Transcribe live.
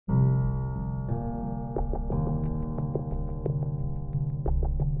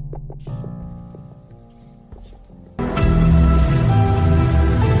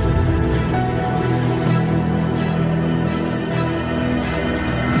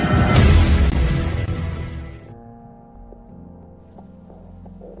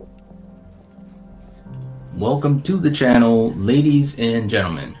welcome to the channel, ladies and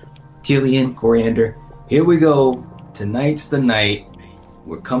gentlemen. Killian, Coriander, here we go. Tonight's the night.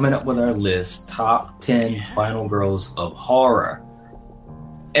 We're coming up with our list, top 10 final girls of horror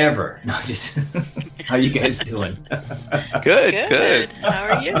ever. No, just how you guys doing? Good. How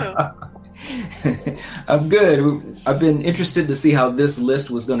are you? I'm good. I've been interested to see how this list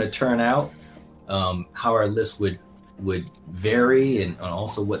was going to turn out, how our list would vary, and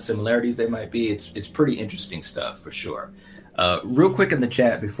also what similarities there might be. It's pretty interesting stuff for sure. Real quick in the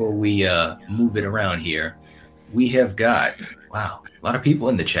chat before we move it around here, we have got a lot of people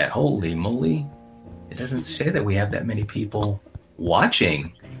in the chat. Holy moly! It doesn't say that we have that many people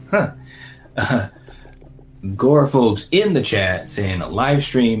watching, huh? Goraphobes in the chat saying live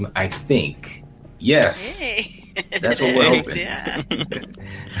stream. I think yes. Hey. That's what we're hoping. Yeah.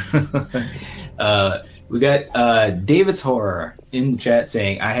 We got David's Horror in the chat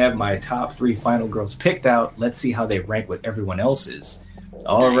saying, I have my top 3 final girls picked out. Let's see how they rank with everyone else's.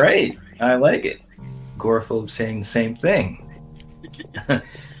 All right. I like it. Goraphobe saying the same thing.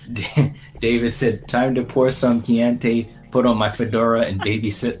 David said, time to pour some Chianti, put on my fedora, and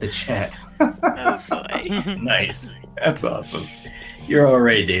babysit the chat. Oh, boy. Nice. That's awesome. You're all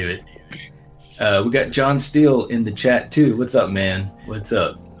right, David. We got John Steele in the chat, too. What's up, man? What's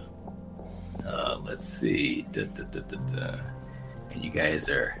up? Let's see. And you guys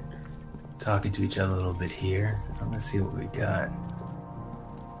are talking to each other a little bit here. Let's see what we got.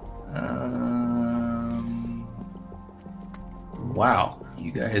 Wow.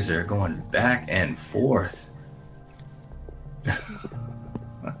 You guys are going back and forth.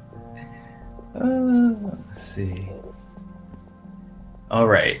 Let's see. All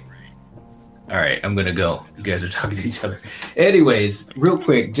right, I'm gonna go. You guys are talking to each other. Anyways, real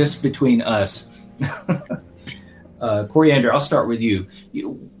quick, just between us, Coriander, I'll start with you.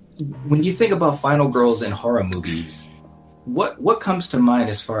 When you think about final girls in horror movies, what comes to mind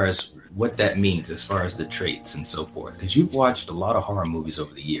as far as what that means, as far as the traits and so forth? Because you've watched a lot of horror movies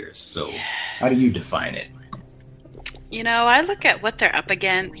over the years, so how do you define it? You know, I look at what they're up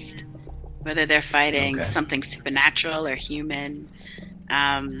against, whether they're fighting something supernatural or human.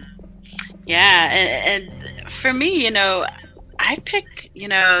 And for me, I picked,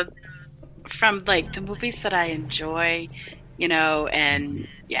 from like the movies that I enjoy, and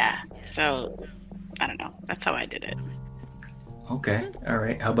so I don't know. That's how I did it. Okay. All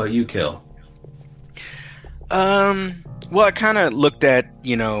right. How about you, Kill? Well, I kind of looked at,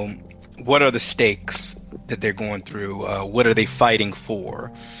 what are the stakes that they're going through? What are they fighting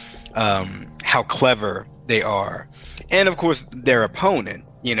for? How clever they are. And of course, their opponent,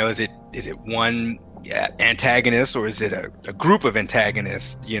 is it one antagonist or is it a group of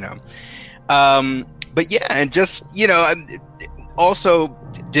antagonists, but yeah, and just, also,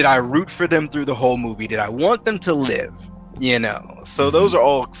 did I root for them through the whole movie? Did I want them to live? So those are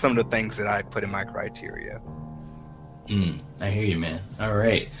all some of the things that I put in my criteria. I hear you, man. All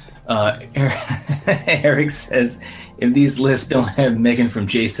right. Eric says, if these lists don't have Megan from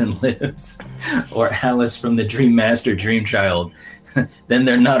Jason Lives or Alice from the Dream Master Dream Child, then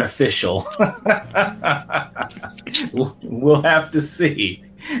they're not official. We'll have to see.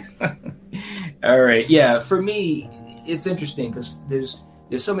 All right. Yeah, for me, it's interesting because there's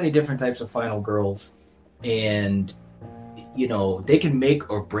so many different types of final girls, and they can make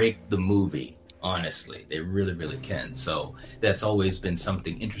or break the movie. Honestly, they really, really can. So that's always been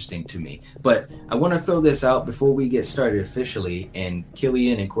something interesting to me. But I want to throw this out before we get started officially. And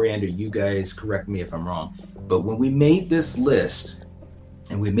Killian and Coriander, you guys correct me if I'm wrong. But when we made this list,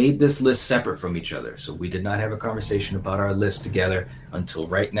 and we made this list separate from each other, so we did not have a conversation about our list together until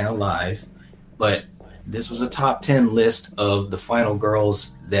right now live. But this was a top 10 list of the final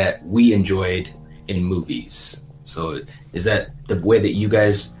girls that we enjoyed in movies. So is that the way that you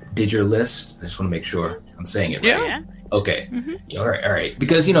guys did your list? I just want to make sure I'm saying it right. Yeah. Okay. Mm-hmm. All right.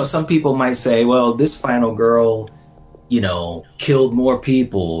 Because, some people might say, well, this final girl, killed more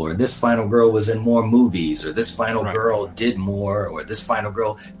people, or this final girl was in more movies, or this final girl did more, or this final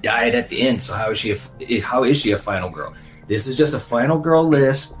girl died at the end. So how is she a final girl? This is just a final girl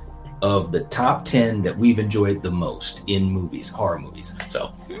list of the top 10 that we've enjoyed the most in movies, horror movies.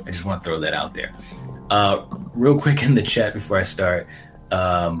 So I just want to throw that out there. Real quick in the chat before I start.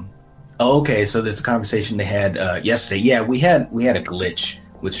 So this conversation they had yesterday. Yeah, we had a glitch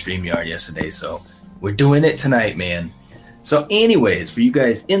with StreamYard yesterday, so we're doing it tonight, man. So anyways, for you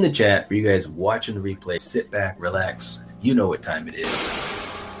guys in the chat, for you guys watching the replay, sit back, relax. You know what time it is.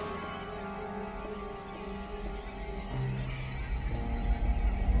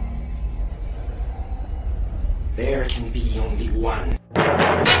 There can be only one.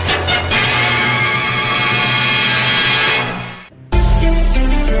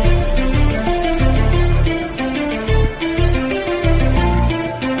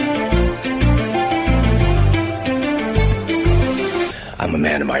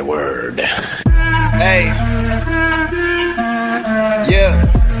 my word. Hey. Yeah.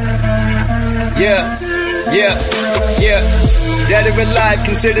 Dead or alive,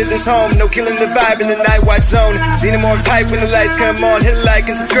 consider this home. No killing the vibe in the night watch zone. Xenomorph's hype when the lights come on. Hit a like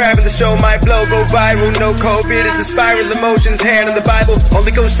and subscribe and the show might blow. Go viral, no COVID, it's a spiral. Emotions, hand on the Bible.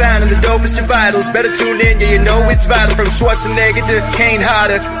 Holy Ghost sign and the dopest your vitals. Better tune in, yeah, you know it's vital. From Schwarzenegger to Kane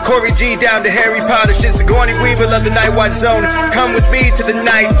Hodder, Corey G down to Harry Potter. Shit's Sigourney Weaver, love the night watch zone. Come with me to the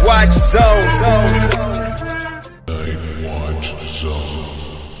night watch zone.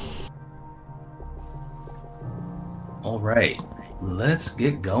 All right, let's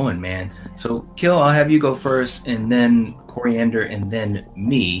get going, man. So, Kill, I'll have you go first, and then Coriander, and then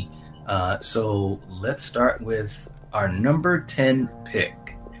me. So let's start with our number 10 pick.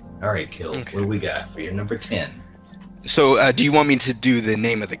 All right, Kill, okay. What do we got for your number 10? So, do you want me to do the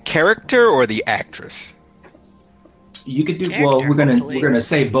name of the character or the actress? You could do well. We're gonna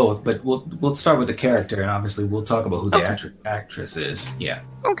say both, but we'll start with the character, and obviously we'll talk about who the actress is. Yeah.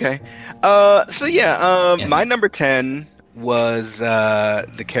 Okay. My number 10 was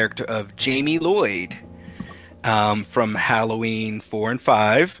the character of Jamie Lloyd from Halloween 4 and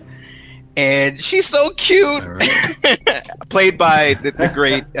 5, and she's so cute, right. Played by the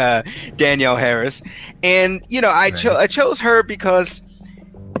great Danielle Harris, and I chose her because.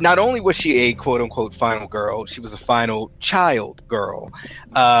 Not only was she a quote-unquote final girl, she was a final child girl,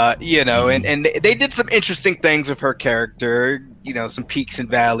 and they did some interesting things with her character, some peaks and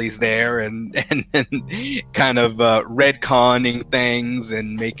valleys there, and kind of retconning things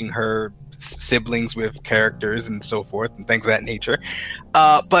and making her siblings with characters and so forth and things of that nature.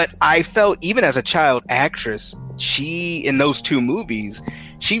 But I felt even as a child actress, in those two movies,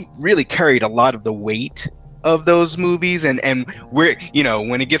 she really carried a lot of the weight of those movies, and we're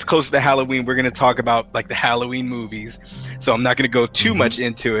when it gets closer to Halloween, we're going to talk about like the Halloween movies, so I'm not going to go too much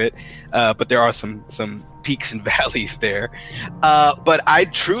into it, but there are some peaks and valleys there, but I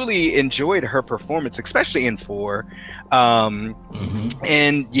truly enjoyed her performance, especially in 4, and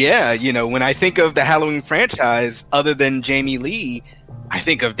when I think of the Halloween franchise, other than Jamie Lee, I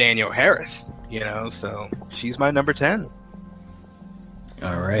think of Danielle Harris, so she's my number 10.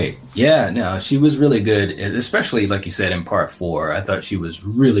 All right. Yeah, no, she was really good, especially like you said in part 4. I thought she was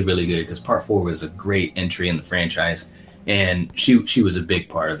really, really good because part 4 was a great entry in the franchise, and she was a big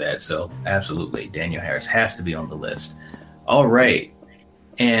part of that. So absolutely, Danielle Harris has to be on the list. All right.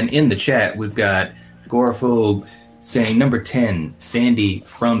 And in the chat, we've got Goraphobe saying number 10, Sandy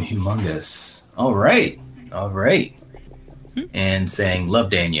from Humongous. All right. And saying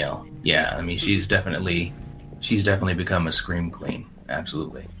love Danielle. Yeah, I mean she's definitely become a scream queen.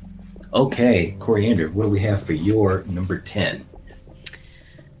 Absolutely. Okay, Coriander, what do we have for your number 10?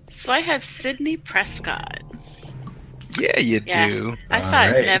 So I have Sidney Prescott. Yeah, you do. I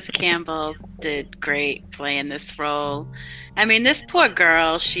thought Neve Campbell did great playing this role. I mean, this poor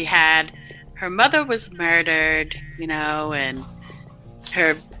girl, her mother was murdered, and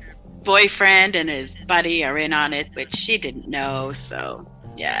her boyfriend and his buddy are in on it, which she didn't know, so,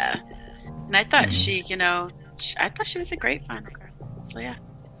 yeah. And I thought she was a great final girl. So yeah.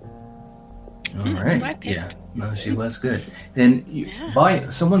 All right. Yeah. No, she was good. And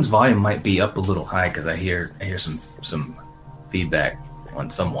someone's volume might be up a little high because I hear some feedback on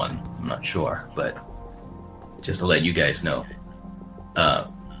someone. I'm not sure, but just to let you guys know.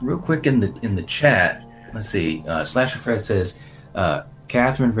 Real quick in the chat, let's see. Slasher Fred says,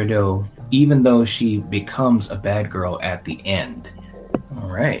 Catherine Rideau, even though she becomes a bad girl at the end. All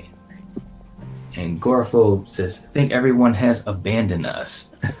right. And Goraphobe says, think everyone has abandoned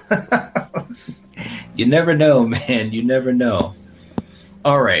us. You never know, man. You never know.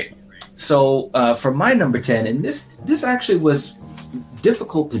 All right. So for my number 10, and this actually was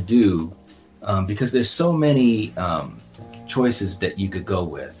difficult to do because there's so many choices that you could go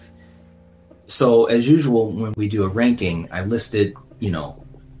with. So as usual, when we do a ranking, I listed, a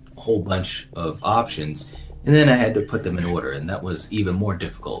whole bunch of options. And then I had to put them in order, and that was even more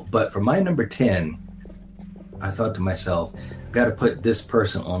difficult. But for my number 10, I thought to myself, I've got to put this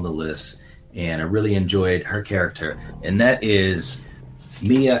person on the list, and I really enjoyed her character, and that is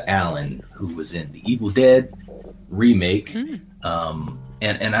Mia Allen, who was in the Evil Dead remake, and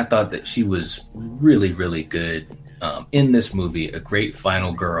I thought that she was really, really good in this movie, a great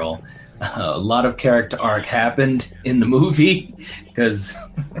final girl. A lot of character arc happened in the movie, because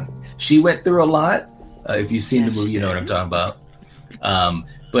she went through a lot. If you've seen the movie, you know what I'm talking about.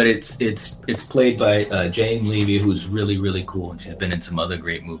 But it's played by Jane Levy, who's really, really cool, and she's been in some other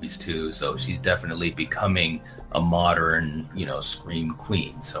great movies too. So she's definitely becoming a modern, scream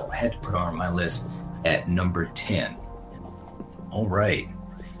queen. So I had to put her on my list at number 10. All right.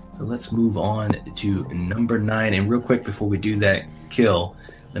 So let's move on to number 9. And real quick before we do that, Kill,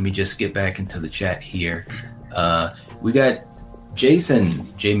 let me just get back into the chat here. We got Jason,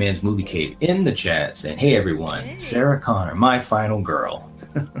 J-Man's Movie Cave, in the chat saying, hey everyone, Hey. Sarah Connor, my final girl.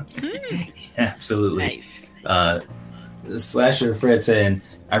 Absolutely. Nice. Slasher Fred saying,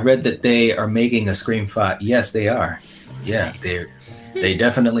 I read that they are making a Scream 5. Yes, they are. Yeah, they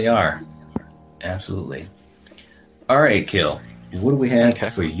definitely are. Absolutely. All right, Kill. What do we have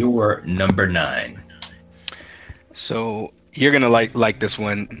for your number 9? So you're gonna like this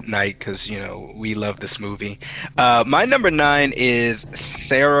one, Knight, because you know we love this movie. My number 9 is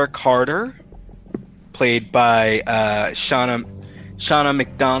Sarah Carter, played by Shauna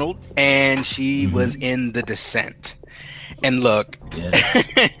McDonald, and she was in The Descent. And look,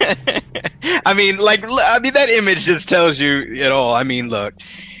 Yes. I mean, that image just tells you it all. I mean, look,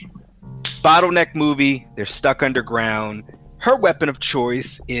 bottleneck movie. They're stuck underground. Her weapon of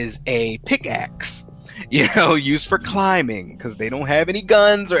choice is a pickaxe, you know, used for climbing because they don't have any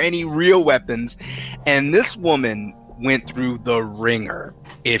guns or any real weapons. And this woman went through the ringer.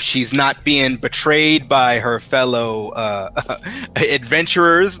 If she's not being betrayed by her fellow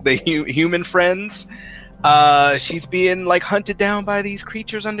adventurers, the human friends, she's being like hunted down by these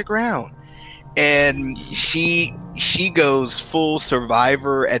creatures underground. And she goes full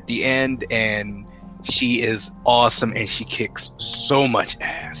survivor at the end, and she is awesome, and she kicks so much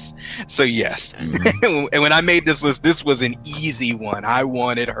ass. So yes, and when I made this list, this was an easy one. I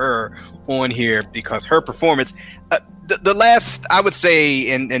wanted her on here because her performance, the last, I would say,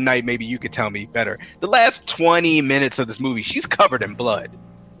 and Knight, maybe you could tell me better, the last 20 minutes of this movie, she's covered in blood.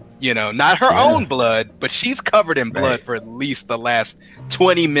 You know, not her own blood, but she's covered in blood for at least the last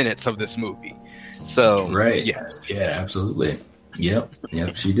 20 minutes of this movie. So, yes. Yeah, absolutely. Yep,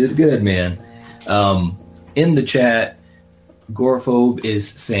 she did good, man. In the chat, Gorephobe is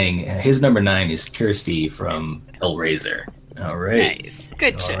saying his number 9 is Kirsty from Hellraiser. All right. Nice.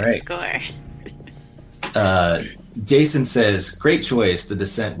 Good choice. Score. Jason says, great choice. The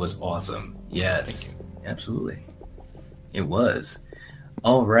Descent was awesome. Yes, absolutely. It was.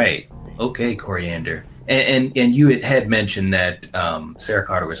 All right. Okay, Coriander. And you had mentioned that Sarah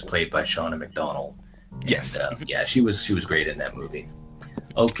Carter was played by Shauna McDonald. Yes. And, yeah, she was great in that movie.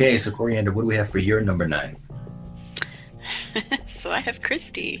 Okay, so Coriander, what do we have for your number 9? So I have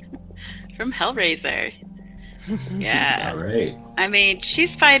Christy from Hellraiser. Yeah. All right. I mean,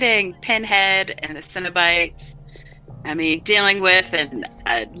 she's fighting Pinhead and the Cenobites. I mean, dealing with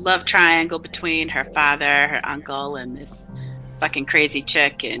a love triangle between her father, her uncle, and this fucking crazy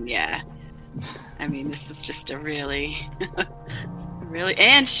chick. And yeah, I mean, this is just a really,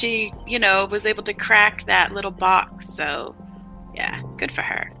 and she, you know, was able to crack that little box. So yeah, good for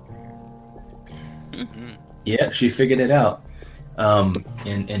her. Yeah, she figured it out.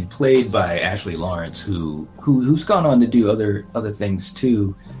 And played by Ashley Lawrence, who's gone on to do other things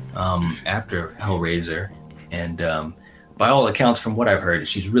too, after Hellraiser. And by all accounts, from what I've heard,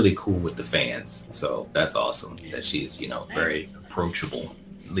 she's really cool with the fans. So that's awesome that she's, you know, very approachable.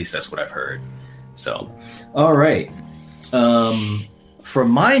 At least that's what I've heard. So, all right. For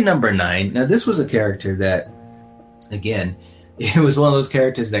my number 9, now this was a character that, again, it was one of those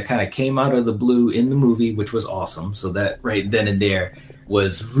characters that kind of came out of the blue in the movie, which was awesome. So that right then and there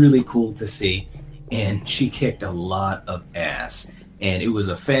was really cool to see. And she kicked a lot of ass. And it was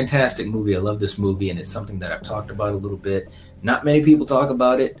a fantastic movie. I love this movie, and it's something that I've talked about a little bit. Not many people talk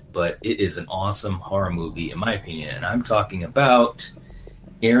about it, but it is an awesome horror movie, in my opinion. And I'm talking about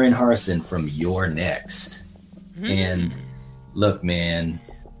Erin Harson from You're Next. And look, man,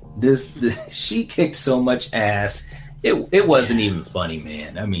 this she kicked so much ass. It wasn't even funny,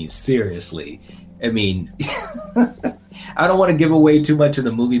 man. I mean, seriously. I mean, I don't want to give away too much of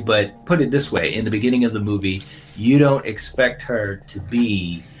the movie, but put it this way. In the beginning of the movie, you don't expect her to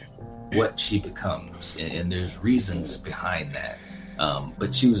be what she becomes. And there's reasons behind that.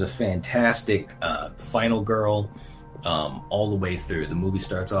 But she was a fantastic final girl all the way through. The movie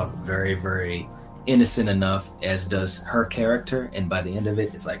starts off very, very innocent enough, as does her character. And by the end of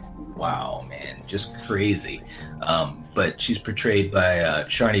it, it's like, wow, man, just crazy. But she's portrayed by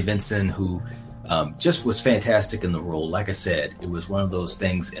Sharni Vinson, who just was fantastic in the role. Like I said, it was one of those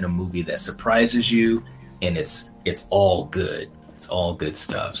things in a movie that surprises you, and it's all good. It's all good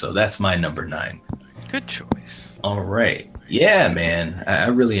stuff. So that's my number 9. Good choice. All right. Yeah, man. I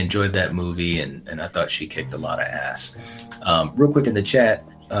really enjoyed that movie, and I thought she kicked a lot of ass. Real quick in the chat,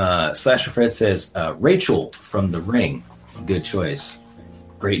 Slasher Fred says, Rachel from The Ring. Good choice.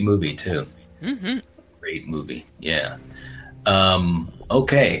 Great movie, too. Great movie. Yeah.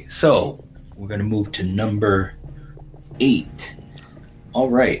 Okay, so we're going to move to number 8. All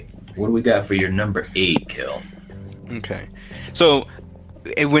right. What do we got for your number 8, Kill? Okay. So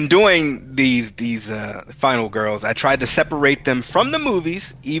when doing these final girls, I tried to separate them from the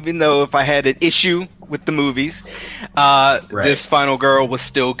movies, even though if I had an issue with the movies, this final girl was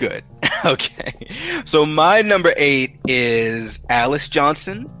still good. Okay. So my number 8 is Alice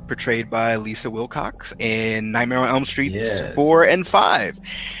Johnson, portrayed by Lisa Wilcox in Nightmare on Elm Street 4 and 5.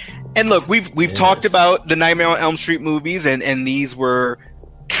 And look, we've talked about the Nightmare on Elm Street movies, and these were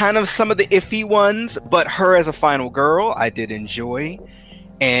kind of some of the iffy ones, but her as a final girl, I did enjoy.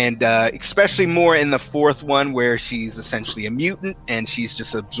 And especially more in the 4th one, where she's essentially a mutant and she's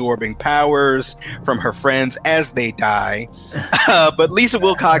just absorbing powers from her friends as they die. But Lisa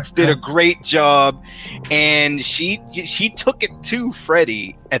Wilcox did a great job, and she took it to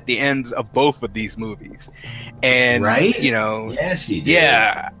Freddy at the ends of both of these movies. And yeah, she did.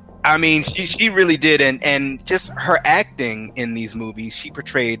 Yeah. I mean, she really did, and just her acting in these movies, she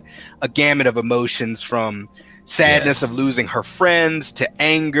portrayed a gamut of emotions, from sadness of losing her friends to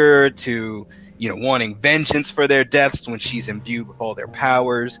anger to wanting vengeance for their deaths when she's imbued with all their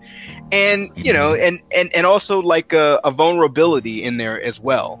powers, and and also like a vulnerability in there as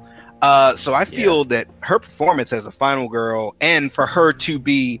well. So I feel that her performance as a final girl, and for her to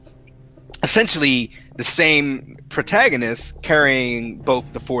be essentially the same protagonist carrying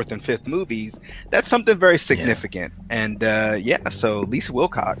both the 4th and 5th movies, that's something very significant. And so Lisa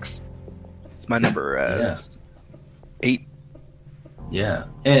Wilcox is my number 8. Yeah,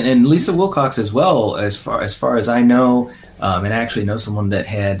 and Lisa Wilcox as well, as far as I know, and I actually know someone that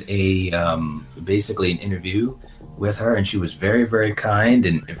had basically an interview with her, and she was very, very kind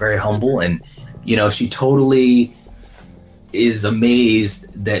and very humble, and she totally is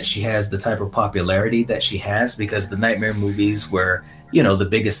amazed that she has the type of popularity that she has, because the Nightmare movies were, the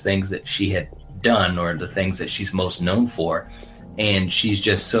biggest things that she had done, or the things that she's most known for. And she's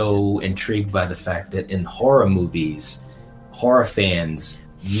just so intrigued by the fact that in horror movies, horror fans,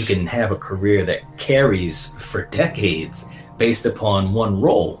 you can have a career that carries for decades based upon one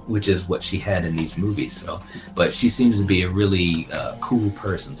role, which is what she had in these movies. So, but she seems to be a really cool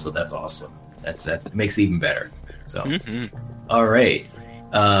person. So that's awesome. That's it makes it even better. So, All right.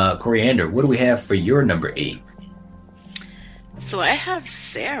 Coriander, what do we have for your number 8? So I have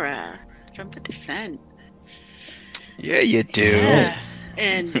Sarah from The Descent. Yeah, you do. Yeah.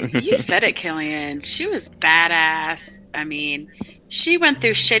 And you said it, Killian. She was badass. I mean, she went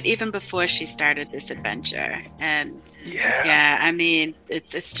through shit even before she started this adventure. And I mean,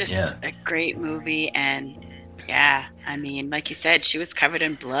 it's just a great movie. And I mean, like you said, she was covered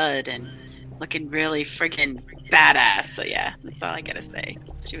in blood and looking really friggin' badass. So that's all I gotta say.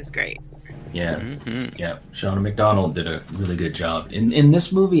 She was great. Yeah, Shauna McDonald did a really good job in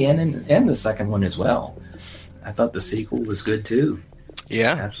this movie and the second one as well. I thought the sequel was good too.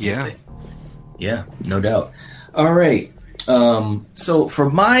 Yeah, absolutely. Yeah, no doubt. All right. So for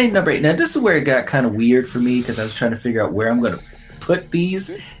my number 8, now this is where it got kind of weird for me, because I was trying to figure out where I'm going to put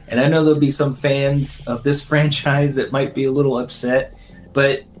these, and I know there'll be some fans of this franchise that might be a little upset,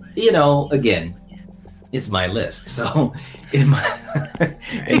 but again, it's my list. So in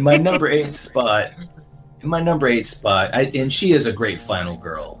my number 8 spot, and she is a great final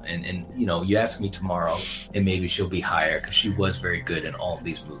girl, and you ask me tomorrow, and maybe she'll be higher because she was very good in all of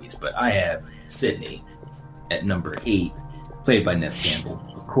these movies. But I have Sydney at number 8, played by Neve Campbell,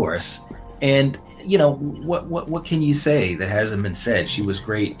 of course. And what can you say that hasn't been said? She was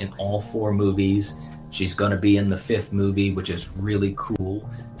great in all 4 movies. She's going to be in the 5th movie, which is really cool.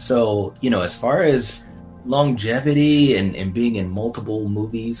 So as far as longevity and being in multiple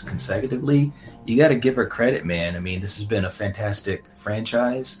movies consecutively, you got to give her credit, man. I mean, this has been a fantastic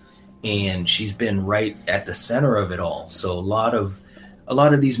franchise, and she's been right at the center of it all. So a lot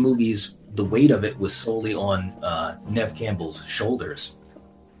of these movies, the weight of it was solely on Neve Campbell's shoulders,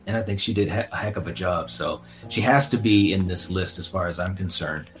 and I think she did a heck of a job. So she has to be in this list as far as I'm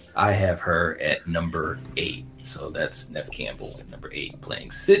concerned. I have her at number 8. So that's Neve Campbell at number 8,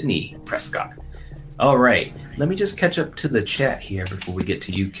 playing Sydney Prescott. All right, let me just catch up to the chat here before we get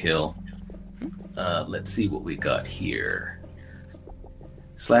to you, Kill. Let's see what we got here.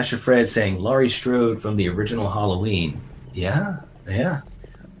 Slasher Fred saying Laurie Strode from the original Halloween. Yeah.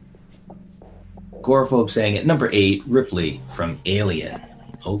 Gorophobe saying at number 8, Ripley from Alien.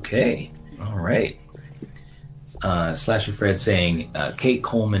 Okay, all right. Slasher Fred saying Kate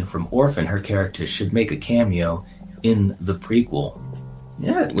Coleman from Orphan, her character should make a cameo in the prequel.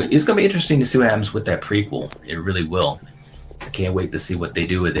 Yeah, it's going to be interesting to see what happens with that prequel. It really will. I can't wait to see what they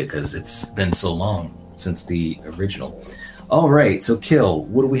do with it, because it's been so long since the original. All right, so Kill,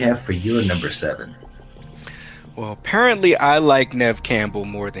 what do we have for your number 7? Well, apparently I like Nev Campbell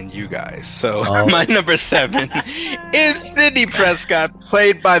more than you guys. So my number 7 is Sidney Prescott,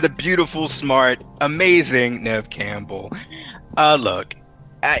 played by the beautiful, smart, amazing Nev Campbell. Look,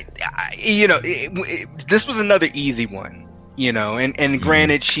 this was another easy one. And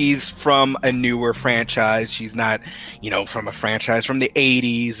granted, she's from a newer franchise. She's not, from a franchise from the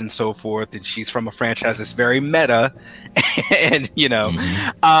 80s and so forth. And she's from a franchise that's very meta. And,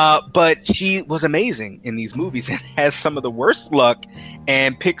 but she was amazing in these movies and has some of the worst luck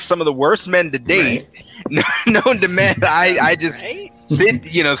and picks some of the worst men to date. Right. Known to men. I just,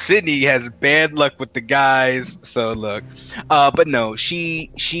 right? Sidney has bad luck with the guys. So look, but no, she,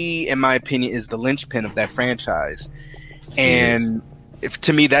 in my opinion, is the linchpin of that franchise. And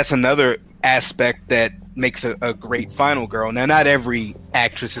to me, that's another aspect that makes a great final girl. Now, not every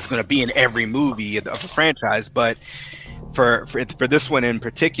actress is going to be in every movie of a franchise, but for this one in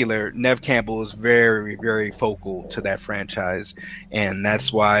particular, Nev Campbell is very, very focal to that franchise, and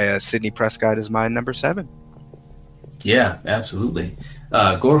that's why Sidney Prescott is my number 7. Yeah, absolutely.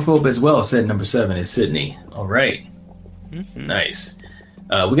 Gorephobe as well said number 7 is Sidney. All right. Mm-hmm. Nice.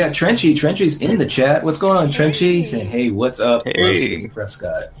 We got Trenchy. Trenchy's in the chat. What's going on, Trenchy? Saying, hey, what's up? Hey. Sidney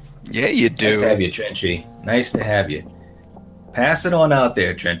Prescott. Yeah, you do. Nice to have you, Trenchy. Nice to have you. Pass it on out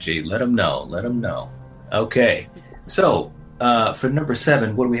there, Trenchy. Let them know. Okay. So, for number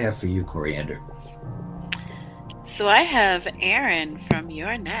 7, what do we have for you, Coriander? So I have Aaron from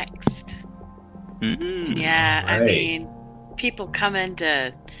You're Next. Mm-hmm. Yeah, right. I mean, people coming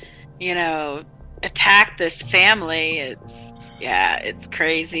to, attack this family. It's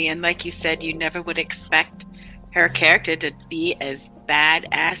crazy. And like you said, you never would expect her character to be as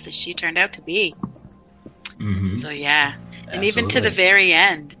badass as she turned out to be. Mm-hmm. So, yeah. Absolutely. And even to the very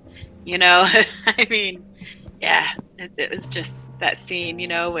end, I mean, yeah, it was just that scene,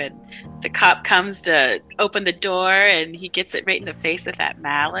 when the cop comes to open the door and he gets it right in the face with that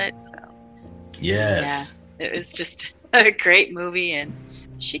mallet. So, yes. Yeah, it was just a great movie, and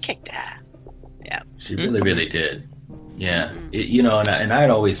she kicked ass. Yeah. She really, really did. Yeah, and I had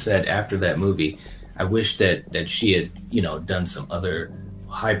always said after that movie, I wish that she had, done some other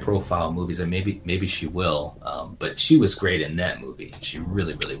high-profile movies, and maybe she will. But she was great in that movie. She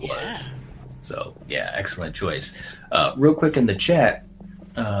really, really was. Yeah. So, yeah, excellent choice. Real quick in the chat,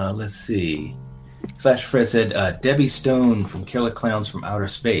 let's see. /Fred said, Debbie Stone from Killer Clowns from Outer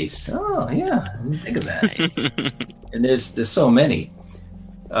Space. Oh, yeah, I didn't think of that. And there's so many.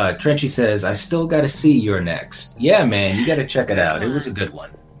 Trenchy says, I still got to see You're Next. Yeah, man, you got to check it out. It was a good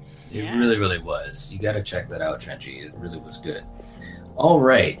one. It really, really was. You got to check that out, Trenchy. It really was good. All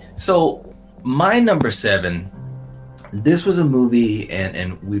right. So my number 7, this was a movie,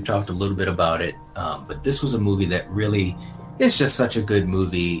 and we've talked a little bit about it, but this was a movie that really is just such a good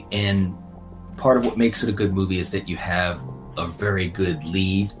movie. And part of what makes it a good movie is that you have a very good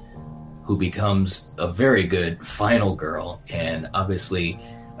lead who becomes a very good final girl. And obviously,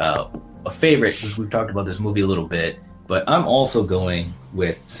 a favorite, because we've talked about this movie a little bit, but I'm also going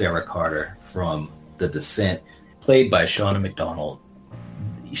with Sarah Carter from The Descent, played by Shauna McDonald.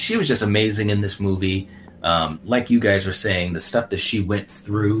 She was just amazing in this movie. Like you guys were saying, the stuff that she went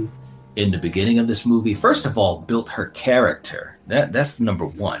through in the beginning of this movie, first of all, built her character. That's number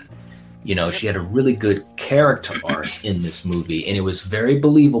 1. She had a really good character arc in this movie, and it was very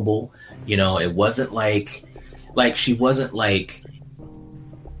believable. It wasn't like she wasn't like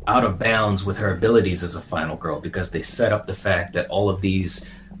out of bounds with her abilities as a final girl, because they set up the fact that all of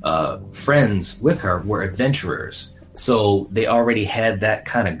these friends with her were adventurers. So they already had that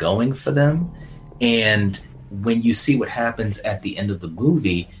kind of going for them. And when you see what happens at the end of the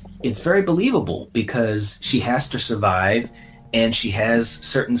movie, it's very believable because she has to survive and she has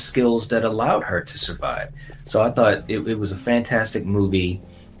certain skills that allowed her to survive. So I thought it was a fantastic movie.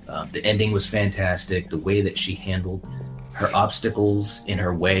 The ending was fantastic. The way that she handled her obstacles in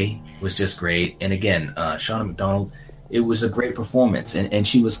her way was just great. And again, Shauna McDonald, it was a great performance. And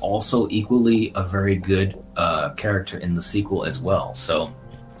she was also equally a very good character in the sequel as well. So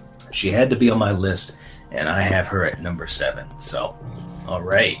she had to be on my list, and I have her at number 7. So, all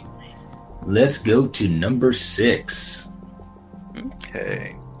right. Let's go to number 6.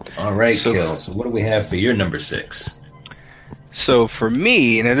 Okay. All right, Kill. So what do we have for your number 6? So for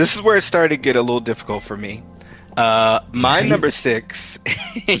me, and this is where it started to get a little difficult for me. My number 6,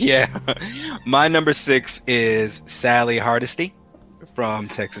 my number 6 is Sally Hardesty from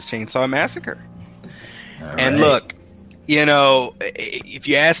Texas Chainsaw Massacre. And look, if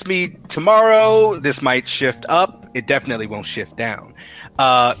you ask me tomorrow, this might shift up. It definitely won't shift down.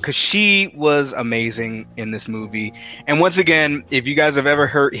 Because she was amazing in this movie. And once again, if you guys have ever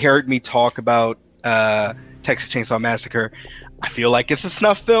heard me talk about Texas Chainsaw Massacre. I feel like it's a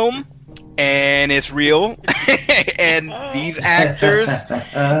snuff film, and it's real. And these actors,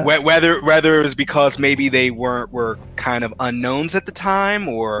 whether it was because maybe they were kind of unknowns at the time,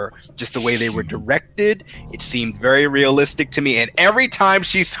 or just the way they were directed, it seemed very realistic to me. And every time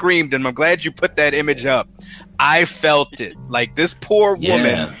she screamed, and I'm glad you put that image up, I felt it. Like, this poor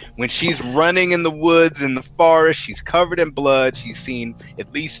woman, when she's running in the woods, in the forest, she's covered in blood. She's seen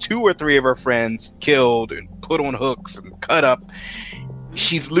at least 2 or 3 of her friends killed and put on hooks and cut up.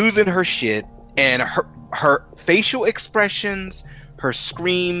 She's losing her shit, and her facial expressions, her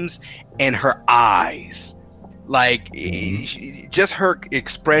screams, and her eyes, like, just her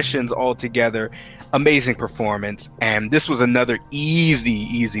expressions all together, amazing performance. And this was another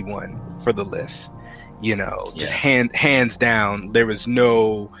easy one for the list. You know, just hands down. There was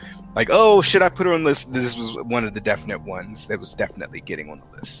no, like, oh, should I put her on the list? This was one of the definite ones that was definitely getting on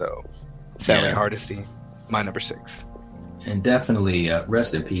the list. So, Sally Hardesty, my number 6. And definitely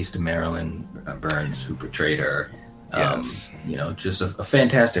rest in peace to Marilyn Burns, who portrayed her. You know, just a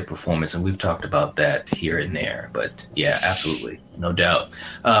fantastic performance, and we've talked about that here and there. But yeah, absolutely, no doubt.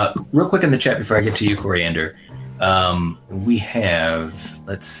 Real quick in the chat before I get to you, Coriander, we have,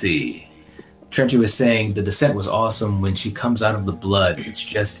 let's see. Trenchy was saying the descent was awesome. When she comes out of the blood, it's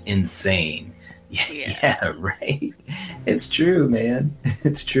just insane. Yeah, right. It's true, man.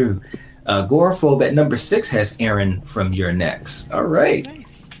 It's true. Agoraphobe at number 6 has Aaron from Your Next. All right. Nice.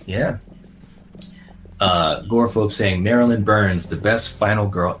 Yeah. Agoraphobe saying Marilyn Burns, the best final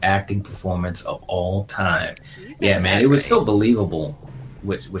girl acting performance of all time. Yeah, man. It was so believable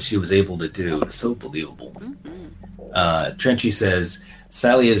what she was able to do. It was so believable. Trenchy says,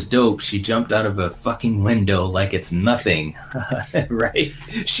 Sally is dope. She jumped out of a fucking window like it's nothing. Right?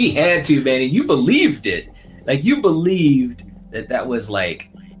 She had to, man. And you believed it. Like, you believed that was like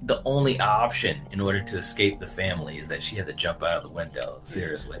the only option in order to escape the family, is that she had to jump out of the window.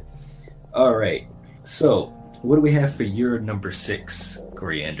 Seriously. All right. So, what do we have for your number 6,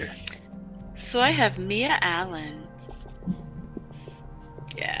 Coriander? So I have Mia Allen.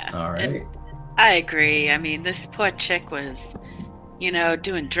 Yeah. All right. And I agree. I mean, this poor chick was, you know,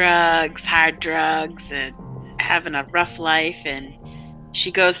 doing drugs, hard drugs, and having a rough life, and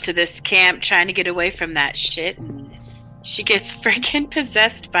she goes to this camp trying to get away from that shit, and she gets freaking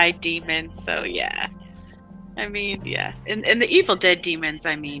possessed by demons. So yeah, I mean, yeah, and the Evil Dead demons.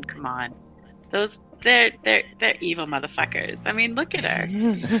 I mean, come on, they're evil motherfuckers. I mean, look at her.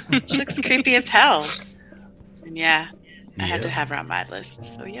 She looks creepy as hell. And yeah, I had to have her on my list.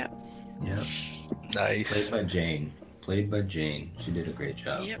 So yeah. Yep. Nice. Played by Jane. She did a great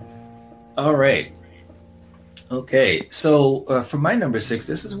job. Yep. All right. Okay. So for my number 6,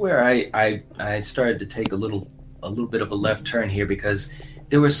 this is where I started to take a little bit of a left turn here, because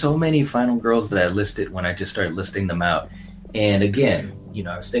there were so many final girls that I listed when I just started listing them out. And again, you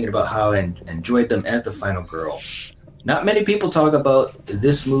know, I was thinking about how I enjoyed them as the final girl. Not many people talk about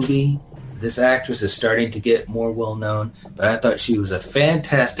this movie. This actress is starting to get more well known, but I thought she was a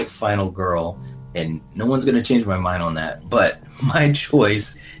fantastic final girl, and no one's going to change my mind on that. But my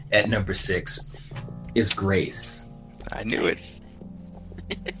choice at number 6 is Grace. I knew it.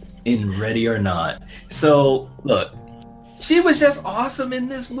 In Ready or Not. So, look, she was just awesome in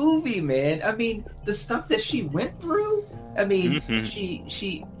this movie, man. I mean, the stuff that she went through. I mean,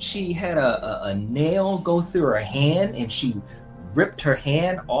 she had a nail go through her hand, and she ripped her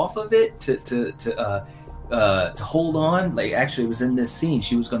hand off of it to hold on. Like, actually, it was in this scene.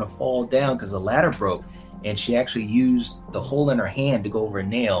 She was going to fall down because the ladder broke, and she actually used the hole in her hand to go over a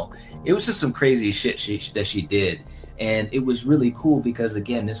nail. It was just some crazy shit that she did. And it was really cool because,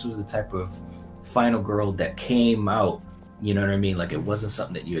 again, this was the type of final girl that came out, you know what I mean? Like, it wasn't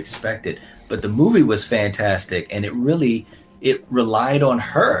something that you expected. But the movie was fantastic, and it relied on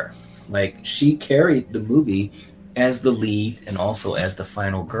her. Like, she carried the movie as the lead and also as the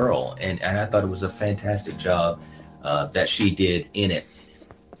final girl. And I thought it was a fantastic job that she did in it.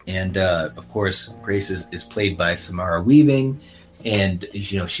 And, of course, Grace is played by Samara Weaving. And,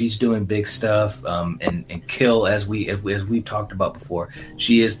 you know, she's doing big stuff. And Kill, as we've talked about before,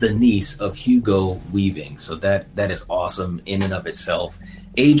 she is the niece of Hugo Weaving. So that is awesome in and of itself.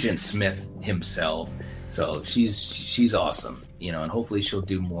 Agent Smith himself. So she's awesome, you know, and hopefully she'll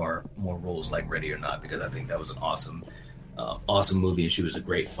do more roles like Ready or Not, because I think that was an awesome movie, and she was a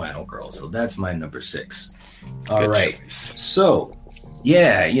great final girl. So that's my number 6. All right. So,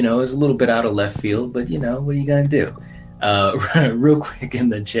 yeah, you know, it's a little bit out of left field, but, you know, what are you going to do? Real quick in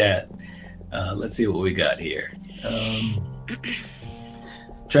the chat, let's see what we got here.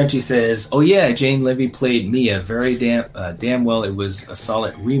 Trenchy says, "Oh yeah, Jane Levy played Mia very damn well. It was a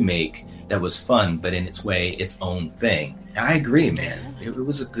solid remake. that was fun, but in its way, its own thing. I agree, man. It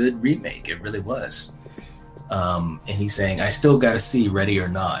was a good remake. It really was. And he's saying, I still got to see Ready or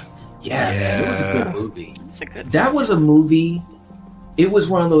Not. Yeah, man, it was a good movie. That was a movie. It was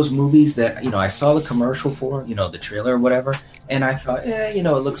one of those movies that, I saw the commercial for, the trailer or whatever, and I thought, it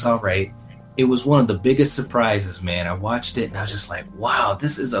looks all right. It was one of the biggest surprises, man. I watched it and I was just like, wow,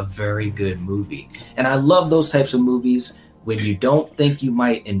 this is a very good movie. And I love those types of movies when you don't think you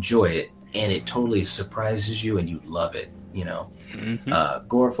might enjoy it and it totally surprises you and you love it,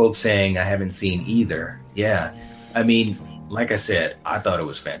 Gorephobe saying, I haven't seen either. Yeah. I mean, like I said, I thought it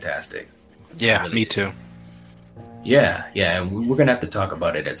was fantastic. Yeah, really me too. Yeah. And we're going to have to talk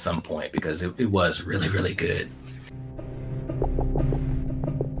about it at some point because it was really, really good.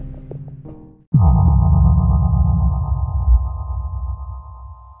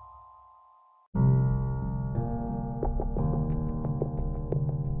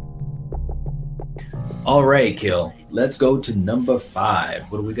 All right, Kill. Let's go to number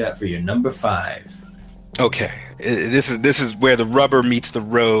 5. What do we got for your number 5? Okay, this is where the rubber meets the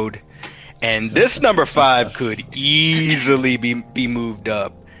road, and this number 5 could easily be moved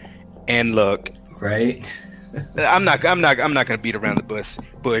up. And look, right? I'm not gonna beat around the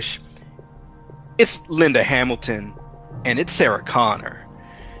bush. It's Linda Hamilton, and it's Sarah Connor.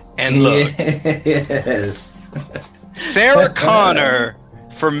 And look, yes, Sarah Connor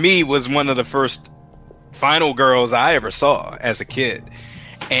for me was one of the first Final Girls I ever saw as a kid,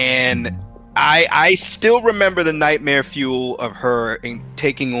 and I still remember the nightmare fuel of her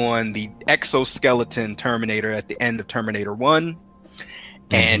taking on the exoskeleton Terminator at the end of Terminator 1,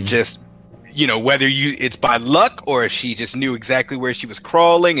 and just whether it's by luck or she just knew exactly where she was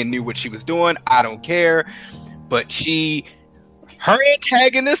crawling and knew what she was doing, I don't care, but her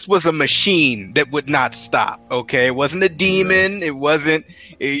antagonist was a machine that would not stop. Okay, it wasn't a demon, it wasn't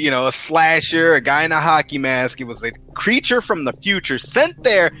a slasher, a guy in a hockey mask. It was a creature from the future sent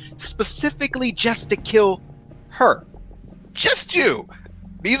there specifically just to kill her. Just you.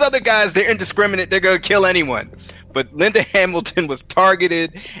 These other guys, they're indiscriminate. They're going to kill anyone. But Linda Hamilton was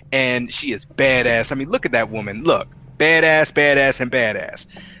targeted, and she is badass. I mean, look at that woman. Look. Badass, and badass.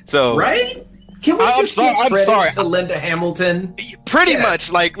 So, right? Can we just give credit to Linda Hamilton? Pretty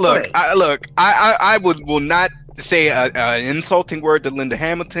much. Like, look, I will not say an insulting word to Linda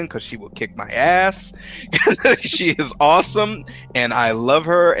Hamilton because she will kick my ass. She is awesome, and I love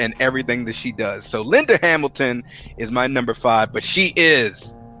her and everything that she does. So Linda Hamilton is my number 5, but she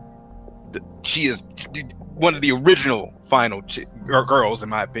is one of the original Final girls, in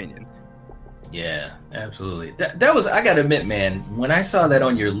my opinion. Yeah, absolutely. That was, I gotta admit, man, when I saw that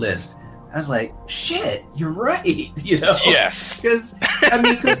on your list, I was like, shit, you're right, Yes. Because,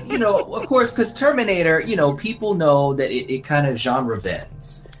 of course, because Terminator, people know that it kind of genre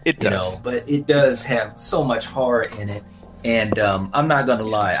bends. It does. But it does have so much horror in it. And I'm not going to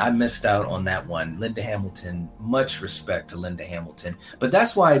lie, I missed out on that one. Linda Hamilton, much respect to Linda Hamilton. But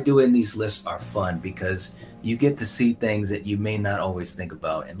that's why doing these lists are fun, because you get to see things that you may not always think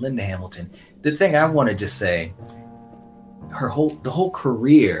about. And Linda Hamilton, the thing I want to just say, the whole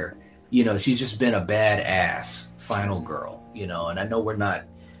career, she's just been a badass final girl, and I know we're not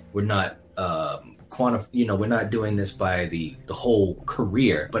we're not doing this by the whole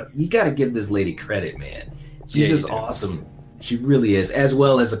career, but you got to give this lady credit, man. She's just awesome. She really is, as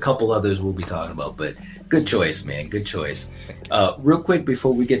well as a couple others we'll be talking about, but good choice, man. Good choice. Real quick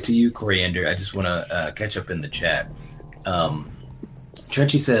before we get to you, Coriander, I just want to catch up in the chat.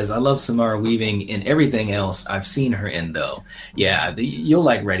 Trenchy says, I love Samara Weaving in everything else I've seen her in, though. Yeah, you'll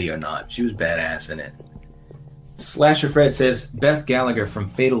like Ready or Not. She was badass in it. Slasher Fred says, Beth Gallagher from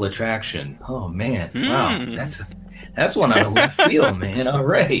Fatal Attraction. Oh, man. Wow. That's one out of left field, man. All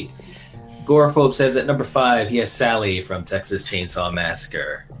right. Gorephobe says at number 5, he has Sally from Texas Chainsaw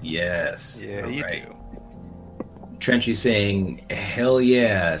Massacre. Yes. Yeah, you do. Trenchy saying, hell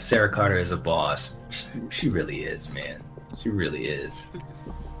yeah, Sarah Carter is a boss. She really is, man. She really is.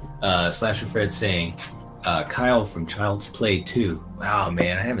 Slasher Fred saying, Kyle from Child's Play 2. Wow,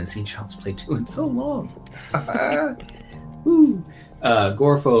 man, I haven't seen Child's Play 2 in so long.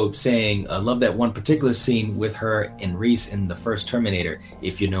 Gorephobe saying, love that one particular scene with her and Reese in the first Terminator,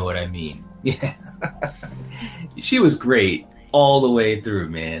 if you know what I mean. Yeah. She was great all the way through,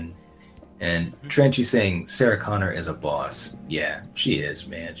 man. And Trenchy saying, Sarah Connor is a boss. Yeah, she is,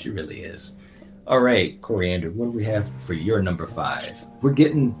 man. She really is. All right, Coriander, what do we have for your number 5? We're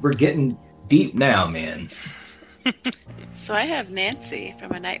getting deep now, man. So I have Nancy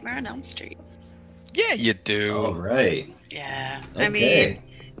from A Nightmare on Elm Street. Yeah, you do. All right. Yeah. Okay. I mean,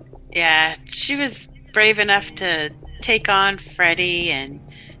 yeah, she was brave enough to take on Freddy and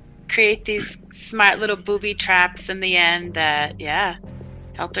create these smart little booby traps in the end that,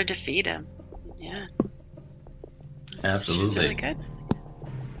 helped her defeat him. Yeah. Absolutely. She's really good.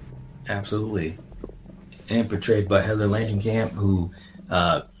 Absolutely. And portrayed by Heather Langenkamp, who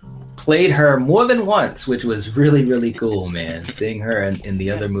played her more than once, which was really, really cool, man. Seeing her in the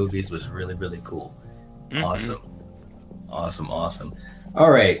other movies was really, really cool. Mm-hmm. Awesome.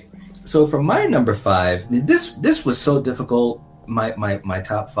 All right. So for my number 5, this was so difficult. My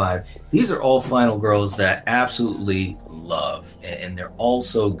top 5. These are all final girls that I absolutely love, and they're all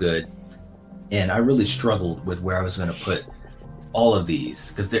so good. And I really struggled with where I was going to put all of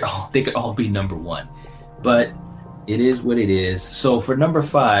these because they could all be number 1. But it is what it is. So for number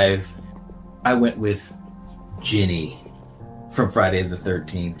 5, I went with Ginny from Friday the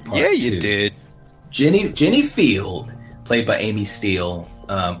 13th. Part 2. You did. Ginny Field, played by Amy Steele,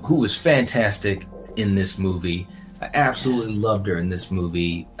 who was fantastic in this movie. I absolutely loved her in this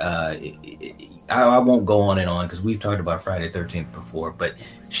movie. I won't go on and on because we've talked about Friday the 13th before, but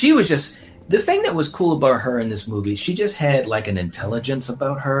she was just... The thing that was cool about her in this movie, she just had like an intelligence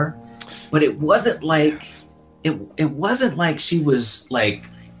about her, but it wasn't like she was like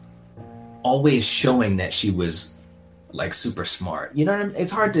always showing that she was like super smart. You know what I mean?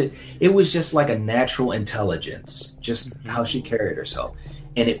 It's hard to. It was just like a natural intelligence, just how she carried herself,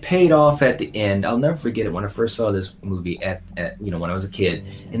 and it paid off at the end. I'll never forget it when I first saw this movie at when I was a kid,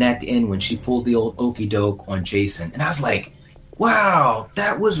 and at the end when she pulled the old okey doke on Jason, and I was like, wow,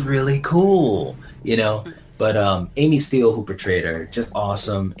 that was really cool, But Amy Steele, who portrayed her, just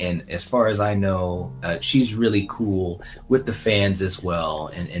awesome. And as far as I know, she's really cool with the fans as well,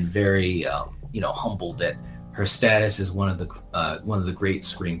 and very, humbled that her status is one of the great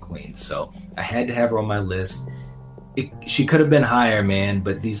screen queens. So I had to have her on my list. She could have been higher, man,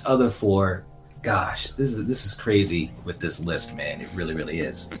 but these other 4, gosh, this is crazy with this list, man. It really, really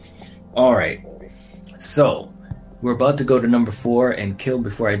is. All right, so. We're about to go to number 4, and Kill,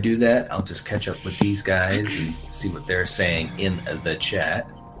 before I do that, I'll just catch up with these guys and see what they're saying in the chat.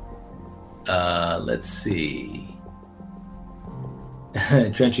 Let's see.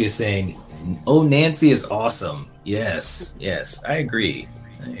 Trenchy is saying, oh, Nancy is awesome. Yes, I agree.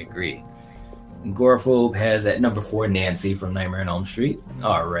 Agoraphobe has at number 4, Nancy from Nightmare on Elm Street.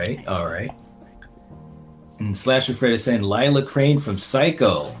 All right. And Slasher Fred is saying Lila Crane from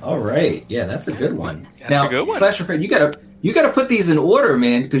Psycho. All right, yeah, that's a good one. Now, Slasher Fred, you gotta put these in order,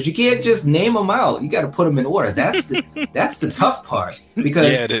 man, because you can't just name them out. You got to put them in order. That's the tough part.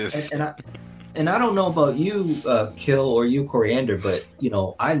 Because it is. And I don't know about you, Kill, or you, Coriander, but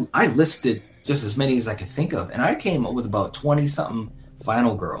I listed just as many as I could think of, and I came up with about 20 something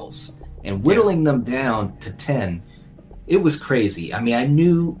final girls, and whittling them down to 10. It was crazy. I mean, I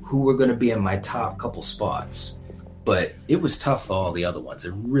knew who were going to be in my top couple spots, but it was tough for all the other ones.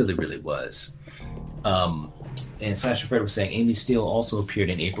 It really, really was. And Sasha Fred was saying Amy Steele also appeared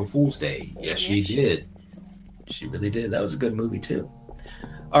in April Fool's Day. Yes, she did. She really did. That was a good movie, too.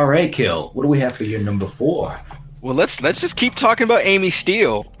 All right, Kill. What do we have for your number 4? Well, let's just keep talking about Amy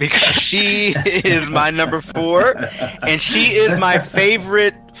Steele because she is my number 4, and she is my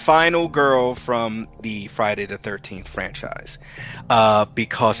favorite final girl from the Friday the 13th franchise.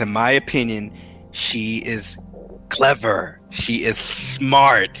 Because in my opinion, she is clever, she is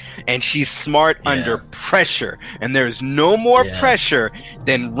smart, and she's smart under pressure. And there's no more pressure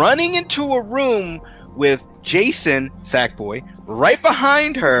than running into a room with Jason Sackboy right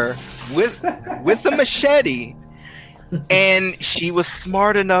behind her with a machete. And she was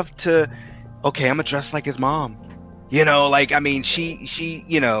smart enough to, okay, I'm gonna dress like his mom. She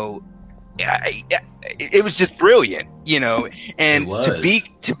it was just brilliant, and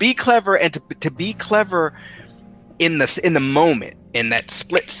to be clever and to be clever in the moment, in that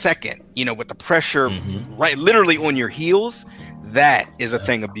split second, with the pressure right literally on your heels, that is a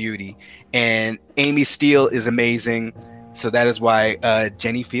thing of beauty. And Amy Steele is amazing. So that is why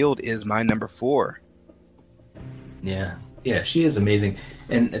Jenny Field is my number 4. Yeah, she is amazing.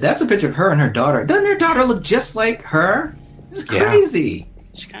 And that's a picture of her and her daughter. Doesn't her daughter look just like her? It's crazy.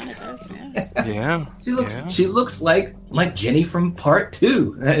 She kind of does, yeah. She looks like Jenny from Part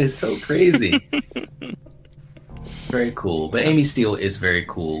 2. That is so crazy. Very cool. But Amy Steele is very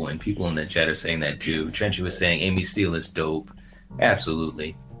cool, and people in the chat are saying that too. Trenchy was saying Amy Steele is dope.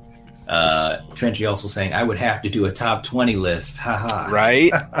 Absolutely. Trenchy also saying I would have to do a top 20 list. Haha.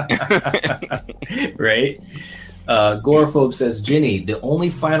 Right? Right? Gorophobe says, Ginny, the only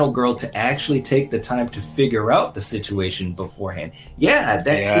final girl to actually take the time to figure out the situation beforehand. Yeah,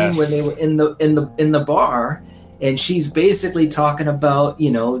 that scene when they were in the bar, and she's basically talking about, you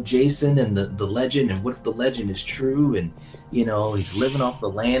know, Jason and the legend, and what if the legend is true, and, you know, he's living off the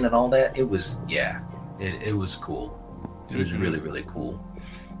land and all that. It was, it was cool. It was really, really cool.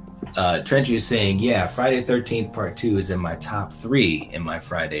 Trenchy is saying, yeah, Friday the 13th Part 2 is in my top 3 in my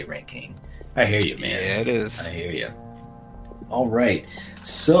Friday ranking. I hear you, man. Yeah, it is. I hear you. All right.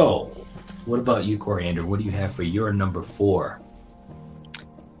 So, what about you, Coriander? What do you have for your number 4?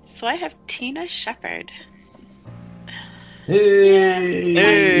 So I have Tina Shepard. Hey!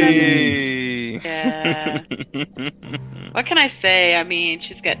 Yeah. What can I say? I mean,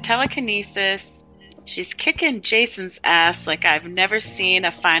 she's got telekinesis. She's kicking Jason's ass like I've never seen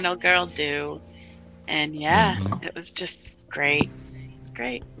a final girl do. And it was just great. It's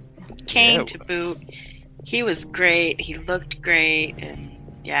great. Kane to boot. He was great. He looked great. And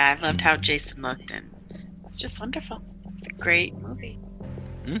I loved how Jason looked. And it's just wonderful. It's a great movie.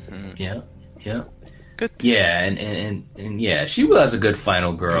 Mm-hmm. Yeah. Good. Yeah, and yeah, she was a good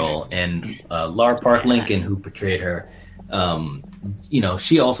final girl. And Lara Park Lincoln, who portrayed her, you know,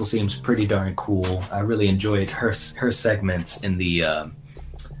 she also seems pretty darn cool. I really enjoyed her segments in the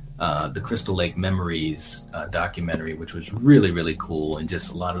Crystal Lake Memories documentary, which was really, really cool, and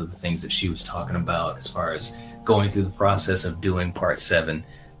just a lot of the things that she was talking about as far as going through the process of doing Part 7.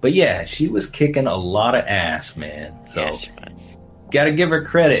 But yeah, she was kicking a lot of ass, man. So gotta give her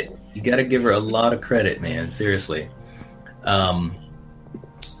credit. You gotta give her a lot of credit, man. Seriously.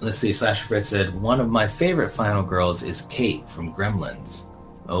 Let's see. Slasher Fred said, one of my favorite final girls is Kate from Gremlins.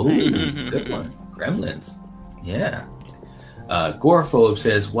 Oh, good one. Gremlins. Yeah. Gorephobe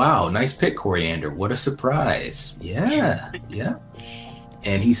says, wow, nice pick, Coriander. What a surprise. Yeah.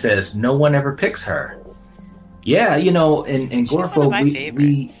 And he says, no one ever picks her. Yeah, you know, and Gorephobe,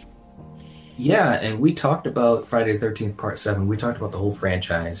 we talked about Friday the 13th Part 7. We talked about the whole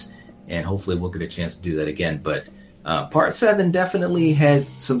franchise, and hopefully we'll get a chance to do that again. But Part 7 definitely had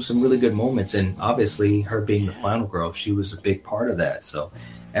some really good moments, and obviously her being the final girl, she was a big part of that. So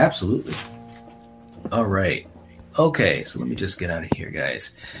absolutely. All right. Okay, so let me just get out of here,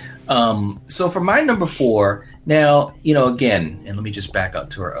 guys. So for my number 4, now, you know, again, and let me just back up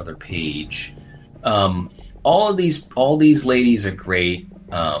to our other page. All these ladies are great,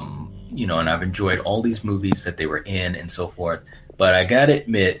 you know, and I've enjoyed all these movies that they were in and so forth. But I gotta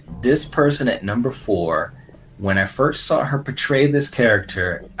admit, this person at number 4, when I first saw her portray this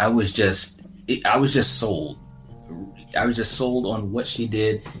character, I was just sold. I was just sold on what she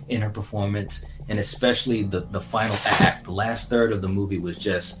did in her performance, and especially the final act, the last third of the movie was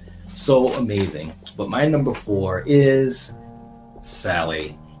just so amazing. But my number 4 is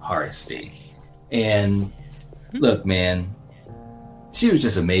Sally Hardesty. And look, man, she was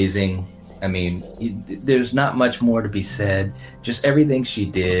just amazing. I mean, there's not much more to be said. Just everything she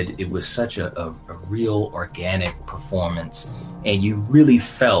did, it was such a real organic performance, and you really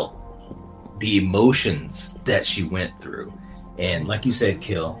felt the emotions that she went through. And like you said,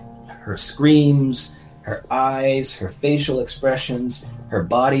 Kill, her screams, her eyes, her facial expressions, her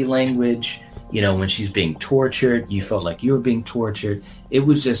body language, you know, when she's being tortured, you felt like you were being tortured. It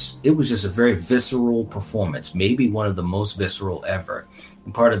was just a very visceral performance, maybe one of the most visceral ever.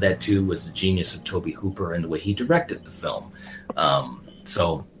 And part of that too was the genius of Tobe Hooper and the way he directed the film.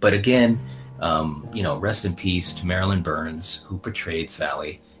 But again, you know, rest in peace to Marilyn Burns, who portrayed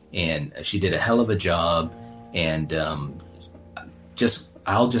Sally, and she did a hell of a job. And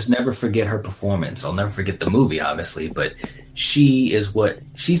I'll just never forget her performance. I'll never forget the movie, obviously, but she's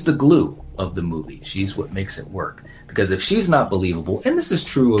the glue of the movie. She's what makes it work. Because if she's not believable, and this is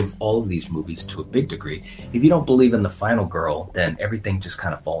true of all of these movies to a big degree, if you don't believe in the final girl, then everything just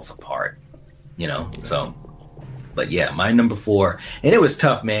kind of falls apart, you know? So, but yeah, my number 4, and it was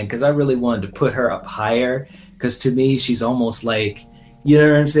tough, man, because I really wanted to put her up higher, because to me, she's almost like, you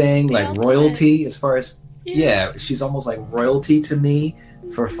know what I'm saying? Like royalty as far as, she's almost like royalty to me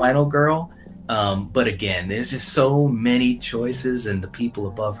for final girl. But again, there's just so many choices, and the people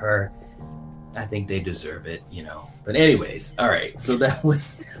above her, I think they deserve it, you know. But anyways, all right, so that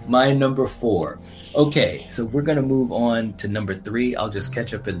was my number 4. Okay, so we're going to move on to number 3. I'll just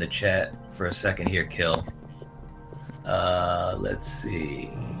catch up in the chat for a second here, Kill. Let's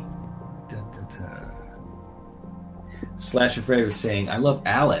see. Slasher Fred was saying, I love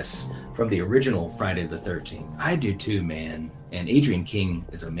Alice from the original Friday the 13th. I do too, man. And Adrienne King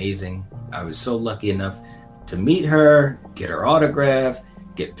is amazing. I was so lucky enough to meet her, get her autograph,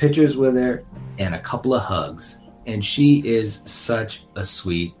 get pictures with her, and a couple of hugs. And she is such a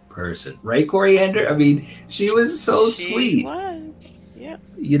sweet person. Right, Coriander? I mean, she was so sweet. Was. Yep.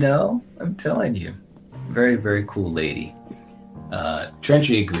 You know, I'm telling you. Very, very cool lady.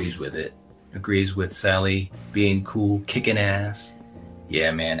 Trenchy agrees with it. agrees with Sally being cool, kicking ass.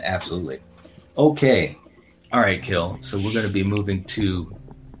 Yeah, man, absolutely. Okay. All right, Kill. So we're going to be moving to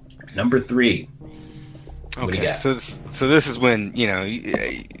number 3. What do you got? So this is when, you know,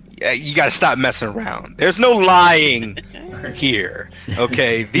 you got to stop messing around. There's no lying here.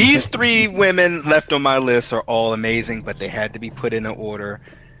 Okay, these 3 women left on my list are all amazing, but they had to be put in an order.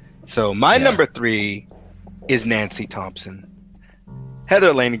 So my number 3 is Nancy Thompson.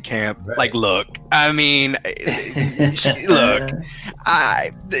 Heather Langenkamp, right. Like, look, I mean,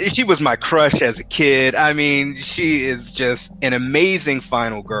 she was my crush as a kid. I mean, she is just an amazing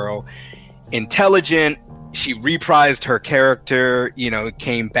final girl, intelligent. She reprised her character, you know,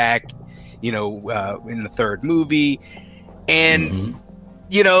 came back, you know, in the 3rd movie. And,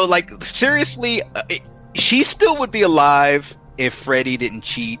 you know, like, seriously, she still would be alive if Freddie didn't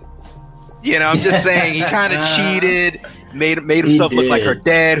cheat. You know, I'm just saying, he kind of cheated. Made himself look like her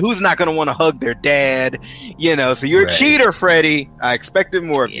dad. Who's not going to want to hug their dad? You know, so you're a cheater, Freddie. I expected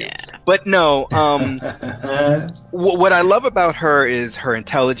more of you. But no, what I love about her is her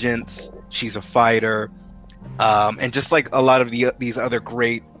intelligence. She's a fighter. And just like a lot of these other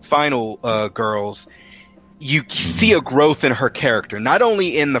great final girls, you see a growth in her character. Not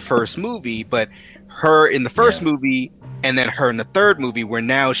only in the first movie, but her in the first movie, and then her in the 3rd movie, where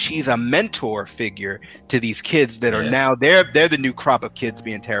now she's a mentor figure to these kids that are now they're the new crop of kids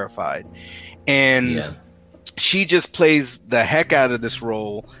being terrified, and she just plays the heck out of this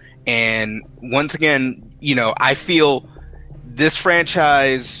role. And once again, you know, I feel this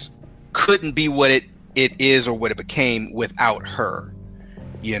franchise couldn't be what it is or what it became without her.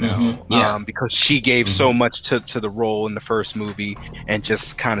 You know, because she gave so much to the role in the first movie, and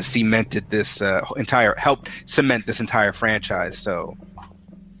just kind of cemented this helped cement this entire franchise. So,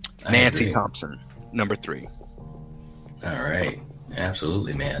 Nancy Thompson, number 3. All right,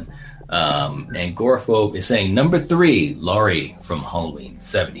 absolutely, man. And Gorophobe is saying number 3, Laurie from Halloween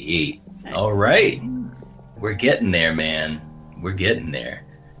 '78. All right, we're getting there, man. We're getting there.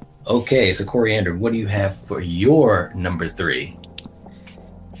 Okay, so Coriander, what do you have for your number 3?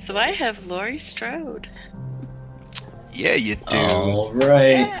 So I have Laurie Strode. Yeah, you do. All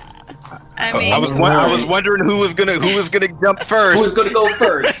right. Yeah. I mean, I was wondering who was gonna jump first. Who's gonna go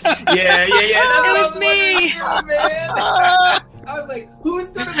first? Yeah. That's it was me. Man. I was like,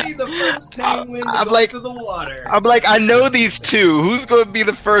 who's gonna be the first penguin to go to the water? I'm like, I know these 2. Who's gonna be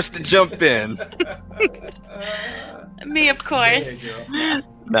the first to jump in? Me, of course.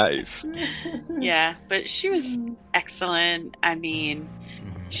 Nice. Yeah, but she was excellent. I mean,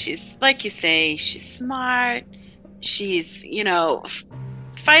 she's, like you say, she's smart. She's, you know,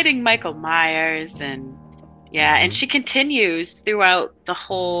 fighting Michael Myers, and and she continues throughout the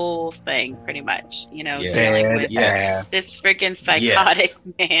whole thing, pretty much. You know, dealing with this freaking psychotic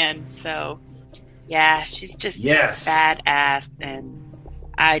man. So, yeah, she's just badass, and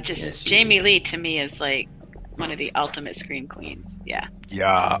I just Jamie Lee to me is like one of the ultimate scream queens.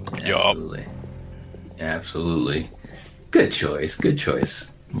 Absolutely. Good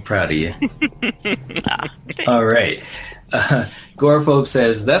choice. I'm proud of you. All right. Gorophobe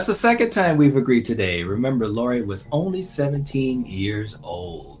says, that's the 2nd time we've agreed today. Remember, Laurie was only 17 years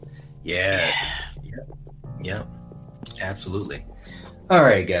old. Yes. Yep. Absolutely. All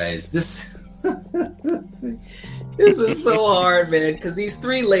right, guys. This was so hard, man, because these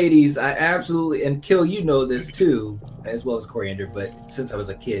 3 ladies, I absolutely, and Kill, you know this too, as well as Coriander, but since I was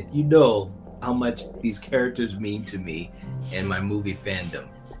a kid, you know how much these characters mean to me and my movie fandom.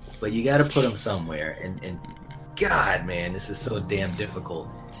 But you got to put them somewhere, and God, man, this is so damn difficult.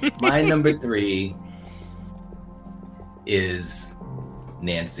 My number 3 is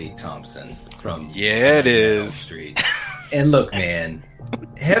Nancy Thompson from it is Elm Street. And look, man,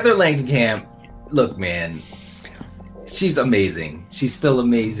 Heather Langenkamp, look, man, she's amazing. She's still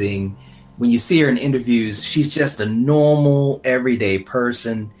amazing. When you see her in interviews, she's just a normal, everyday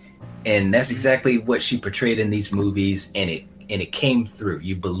person, and that's exactly what she portrayed in these movies, and it came through.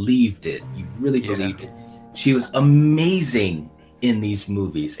 You believed it. You really believed it. She was amazing in these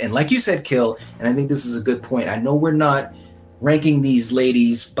movies. And like you said, Kill, and I think this is a good point. I know we're not ranking these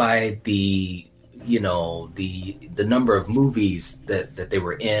ladies by the number of movies that they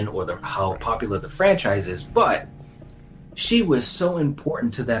were in, or how popular the franchise is, but she was so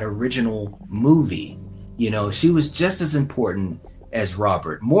important to that original movie. You know, she was just as important as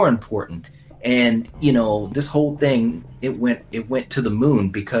Robert, more important. And, you know, this whole thing, it went to the moon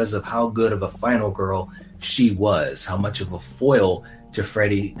because of how good of a final girl she was, how much of a foil to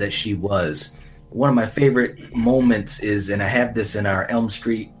Freddie that she was. One of my favorite moments is, and I have this in our Elm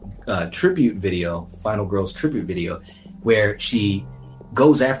Street tribute video, Final Girls tribute video, where she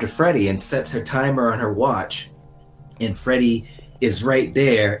goes after Freddy and sets her timer on her watch, and Freddy is right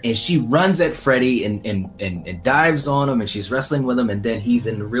there, and she runs at Freddy and dives on him, and she's wrestling with him, and then he's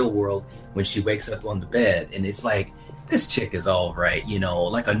in the real world when she wakes up on the bed, and it's like, this chick is all right,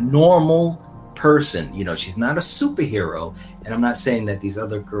 like a normal person. She's not a superhero, and I'm not saying that these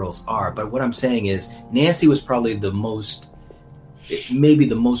other girls are, but what I'm saying is Nancy was probably maybe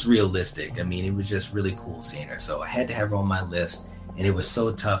the most realistic. I mean, it was just really cool seeing her, so I had to have her on my list, and it was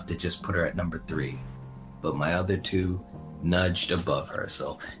so tough to just put her at number 3, but my other 2 nudged above her.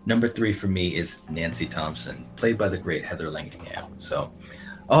 So number 3 for me is Nancy Thompson, played by the great Heather Langenkamp. So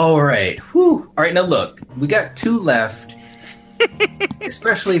all right. Whew. All right, now look, we got 2 left.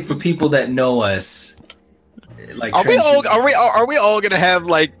 Especially for people that know us. Like, are we all gonna have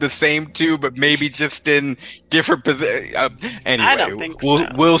like the same 2, but maybe just in different positions? Anyway, I don't think so.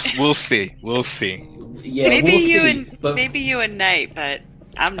 We'll see. We'll see. Yeah, maybe we'll you see. and But maybe you and Nate, but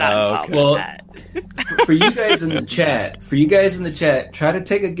I'm not involved with that. for you guys in the chat, try to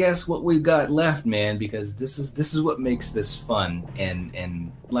take a guess what we've got left, man, because this is what makes this fun.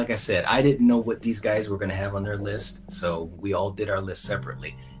 And like I said, I didn't know what these guys were going to have on their list, so we all did our list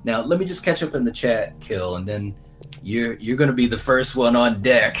separately. Now, let me just catch up in the chat, Kill, and then you're going to be the first one on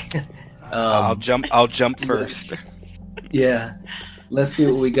deck. I'll jump first. Yeah. Let's see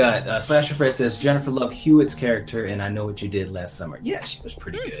what we got. Slasher Fred says Jennifer Love Hewitt's character, and I Know What You Did Last Summer. Yeah, she was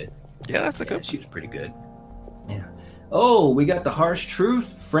pretty good. Yeah, that's a good. She was pretty good. Yeah. Oh, we got the harsh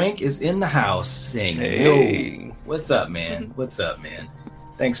truth. Frank is in the house saying, Hey. Yo, what's up, man? What's up, man?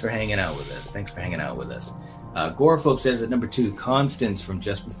 Thanks for hanging out with us. Agoraphobe says at number 2, Constance from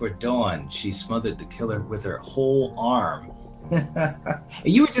Just Before Dawn. She smothered the killer with her whole arm.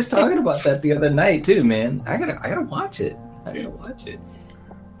 You were just talking about that the other night too, man. I gotta watch it.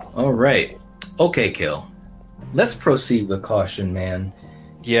 All right. Okay, Kill. Let's proceed with caution, man.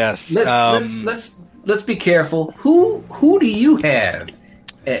 Yes. Let's be careful. Who do you have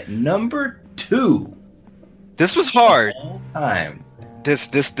at number 2? This was hard. All time.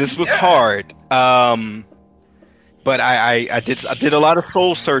 This was hard. But I did a lot of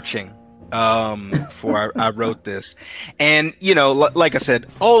soul searching before I wrote this, and like I said,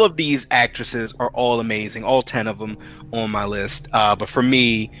 all of these actresses are all amazing, all 10 of them on my list. But for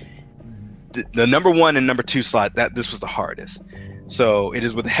me, the number 1 and number 2 slot, this was the hardest. So it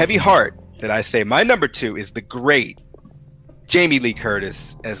is with a heavy heart that I say my number 2 is the great Jamie Lee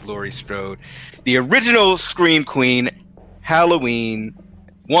Curtis as Laurie Strode, the original Scream Queen, Halloween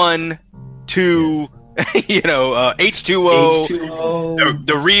 1, 2. Yes. H2O,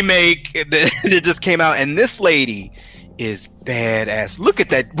 the remake that just came out, and this lady is badass. Look at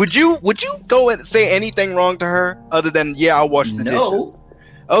that. Would you go and say anything wrong to her other than I'll wash the dishes?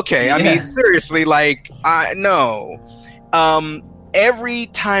 Okay, yeah. I mean, seriously, no. Every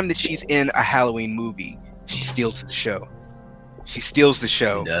time that she's in a Halloween movie, she steals the show. She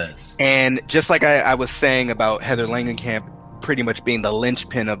does. And just like I was saying about Heather Langenkamp pretty much being the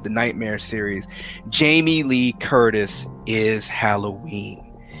linchpin of the Nightmare series, Jamie Lee Curtis is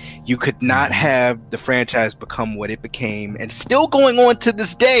Halloween. You could not have the franchise become what it became, and still going on to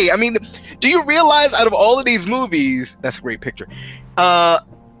this day. I mean, do you realize out of all of these movies, that's a great picture,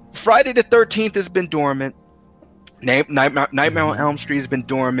 Friday the 13th has been dormant, Nightmare on Elm Street has been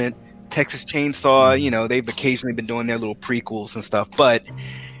dormant, Texas Chainsaw, they've occasionally been doing their little prequels and stuff, but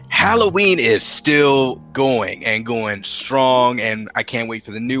Halloween is still going and going strong, and I can't wait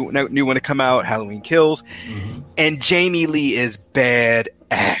for the new one to come out, Halloween Kills. Mm-hmm. And Jamie Lee is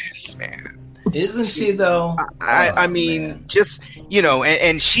badass, man. Isn't she, though? I mean, man. Just,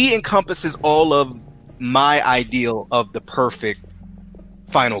 and she encompasses all of my ideal of the perfect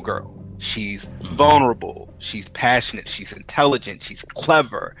final girl. She's vulnerable, she's passionate, she's intelligent, she's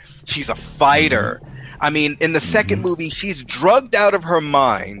clever, she's a fighter. I mean, in the second movie, she's drugged out of her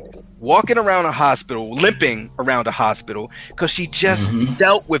mind, walking around a hospital, limping around a hospital, because she just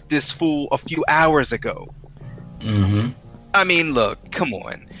dealt with this fool a few hours ago. I mean, look, come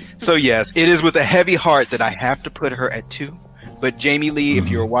on. So yes, it is with a heavy heart that I have to put her at 2. But Jamie Lee, if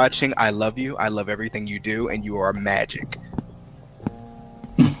you're watching, I love you. I love everything you do, and you are magic.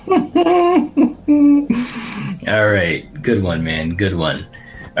 All right. Good one, man. Good one.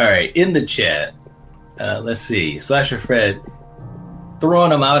 All right. In the chat, let's see. Slasher Fred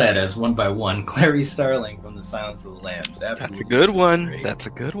throwing them out at us one by one. Clarice Starling from The Silence of the Lambs. Absolutely. That's a good one. That's a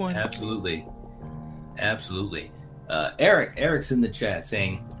good one. Absolutely. Eric's in the chat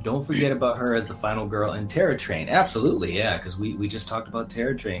saying, don't forget about her as the final girl in Terror Train. Absolutely, yeah, because we just talked about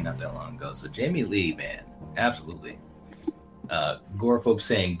Terror Train not that long ago. So Jamie Lee, man, absolutely. Gorephobe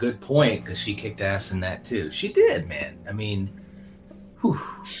saying, good point, because she kicked ass in that too. She did, man. I mean, Whew,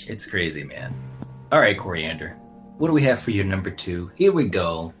 it's crazy, man. All right, Coriander. What do we have for your number 2? Here we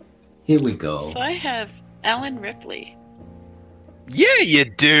go. So I have Ellen Ripley. Yeah, you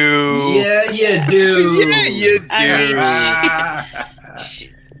do. Yeah, you do. Yeah, you do.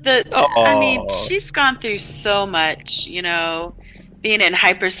 I mean, she's gone through so much, you know, being in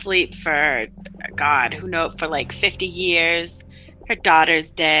hypersleep for, God, who knows, for like 50 years. Her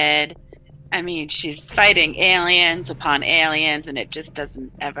daughter's dead. I mean, she's fighting aliens upon aliens, and it just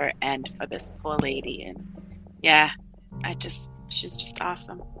doesn't ever end for this poor lady. And yeah, she's just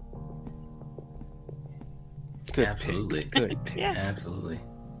awesome. Good Absolutely. Pick. Good pick. Yeah. Absolutely.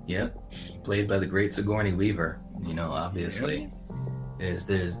 Yep. Played by the great Sigourney Weaver. You know, obviously.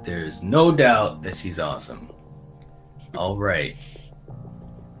 There's no doubt that she's awesome. All right,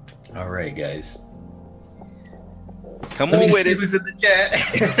 guys. Come Let on me with see it. who's in the chat.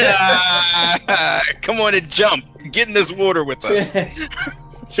 Come on and jump. Get in this water with us.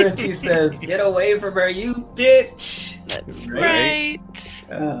 Trenchy says, "Get away from her, you bitch." Right.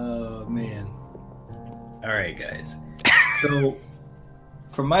 Oh man. All right, guys. So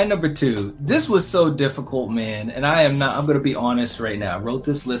for my number 2, this was so difficult, man, and I'm going to be honest right now. I wrote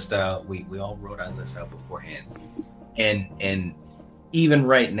this list out. We all wrote our list out beforehand, and even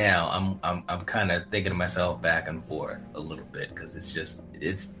right now, I'm kind of thinking to myself back and forth a little bit because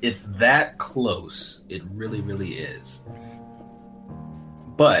it's that close. It really, really is.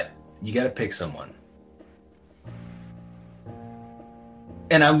 But you got to pick someone,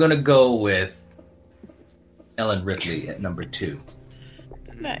 and I'm gonna go with Ellen Ripley at number 2.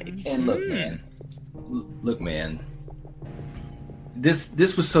 Nice. And look, man.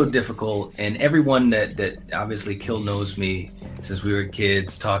 This was so difficult, and everyone that obviously knows me since we were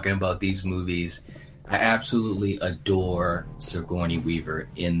kids talking about these movies. I absolutely adore Sigourney Weaver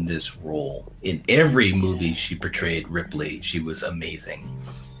in this role. In every movie she portrayed Ripley, she was amazing.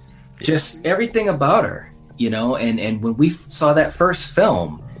 Just everything about her, you know. And when we saw that first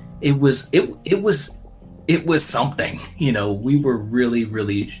film, it was something, you know. We were really,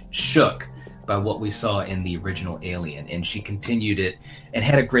 really shook by what we saw in the original Alien, and she continued it and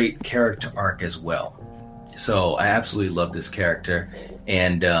had a great character arc as well. So I absolutely love this character,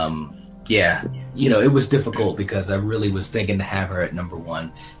 and yeah, you know, it was difficult because I really was thinking to have her at number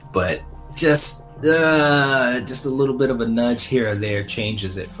 1, but just a little bit of a nudge here or there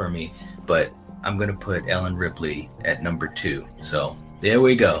changes it for me. But I'm gonna put Ellen Ripley at number 2. So there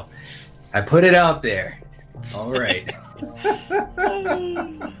we go. I put it out there. All right.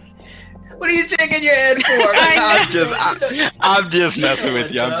 What are you shaking your head for? I'm just messing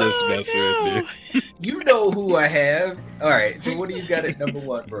with you. I'm just messing with you. You know who I have. All right. So what do you got at number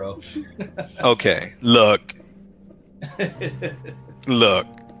 1, bro? Okay. Look.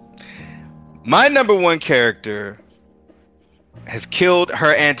 My number 1 character has killed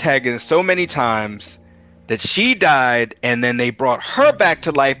her antagonist so many times that she died, and then they brought her back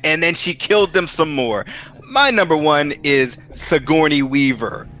to life, and then she killed them some more. My number 1 is Sigourney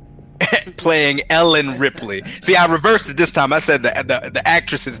Weaver playing Ellen Ripley. See, I reversed it this time. I said the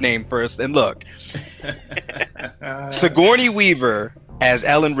actress's name first. And look, Sigourney Weaver as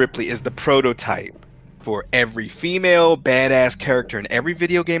Ellen Ripley is the prototype for every female badass character in every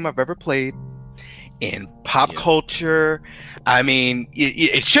video game I've ever played, in pop culture. I mean,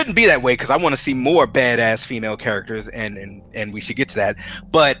 it shouldn't be that way because I want to see more badass female characters, and we should get to that.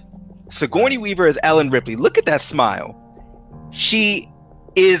 But Sigourney Weaver as Ellen Ripley, look at that smile. She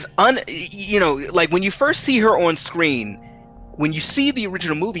is like when you first see her on screen, when you see the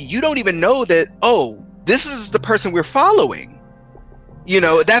original movie, you don't even know that, oh, this is the person we're following. You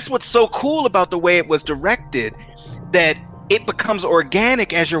know, that's what's so cool about the way it was directed, that it becomes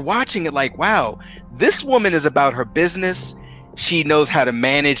organic as you're watching it. Like, wow, this woman is about her business. She knows how to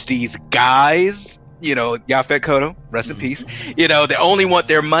manage these guys, you know, Yaphet Kotto, rest in peace. You know, they only want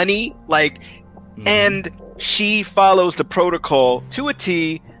their money, like, and she follows the protocol to a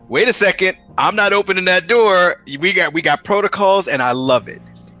T. Wait a second, I'm not opening that door. We got protocols, and I love it.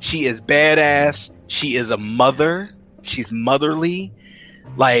 She is badass. She is a mother. She's motherly.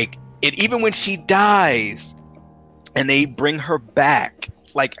 Like, even when she dies and they bring her back,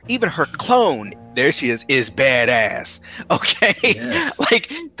 like, even her clone, there she is badass. Okay? Yes.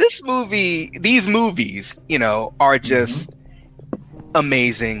 Like, these movies, you know, are just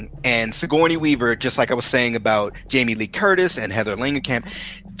amazing. And Sigourney Weaver, just like I was saying about Jamie Lee Curtis and Heather Langenkamp,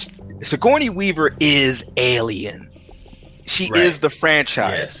 Sigourney Weaver is Alien. She is the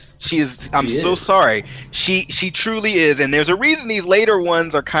franchise. Yes. She is. I'm so sorry. She truly is. And there's a reason these later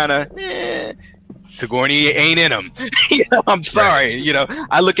ones are kind of, Sigourney ain't in them. I'm sorry.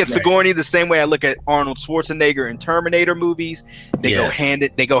 I look at Sigourney the same way I look at Arnold Schwarzenegger in Terminator movies. They go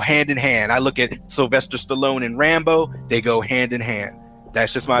hand in hand. I look at Sylvester Stallone in Rambo. They go hand in hand.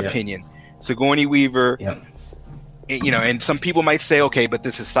 That's just my opinion. Sigourney Weaver. Yep. And some people might say, okay, but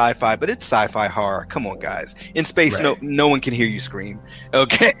this is sci-fi, but it's sci-fi horror. Come on, guys. In space, no one can hear you scream.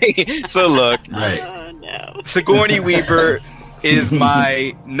 Okay, so look, Oh no, Sigourney Weaver is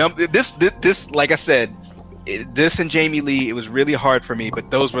my number. This, like I said, this and Jamie Lee, it was really hard for me,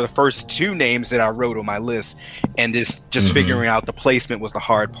 but those were the first two names that I wrote on my list, and this just figuring out the placement was the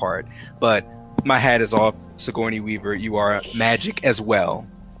hard part. But my hat is off, Sigourney Weaver. You are magic as well.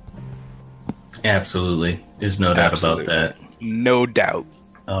 Absolutely. There's no doubt about that. No doubt.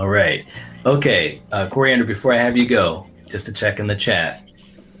 All right. Okay. Coriander, before I have you go, just to check in the chat.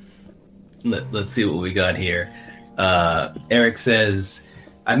 Let's see what we got here. Eric says,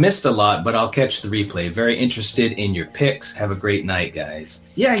 I missed a lot, but I'll catch the replay. Very interested in your picks. Have a great night, guys.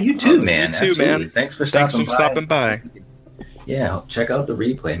 Yeah, you too, man. You too, man. Thanks for stopping by. Yeah, check out the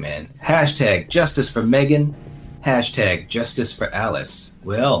replay, man. # justice for Megan. # justice for Alice.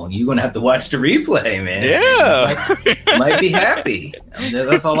 Well, you're going to have to watch the replay, man. Yeah. You might be happy.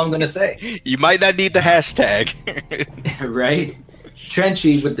 That's all I'm going to say. You might not need the hashtag. Right?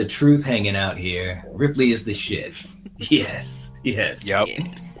 Trenchy with the truth hanging out here. Ripley is the shit. Yes. Yep.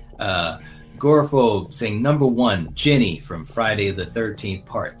 Goraphobe saying number 1, Jenny from Friday the 13th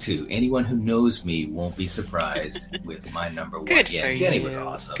Part 2. Anyone who knows me won't be surprised with my number 1. Good yeah, for Jenny you. was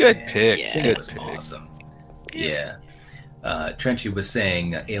awesome. Good man. pick. Yeah. Jenny Good was pick. awesome. Yeah. Trenchy was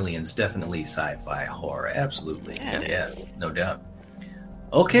saying Aliens definitely sci-fi horror. Absolutely. Yeah, no doubt.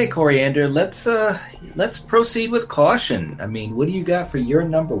 Okay, Coriander, let's proceed with caution. I mean, what do you got for your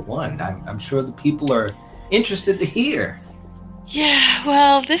number 1? I'm sure the people are interested to hear. Yeah,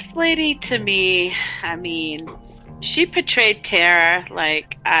 well, this lady to me, I mean, she portrayed terror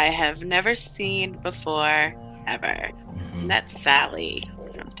like I have never seen before, ever. And that's Sally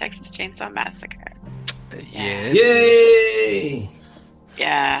from Texas Chainsaw Massacre. Yeah. Yay!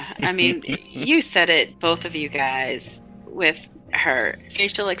 Yeah, I mean, you said it, both of you guys, with her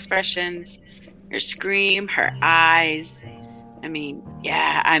facial expressions, her scream, her eyes. I mean,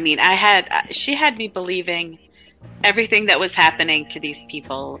 she had me believing everything that was happening to these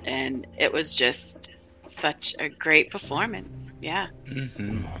people, and it was just such a great performance. Yeah.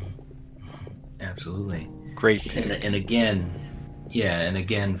 Mm-hmm. Absolutely. Great pick. And again,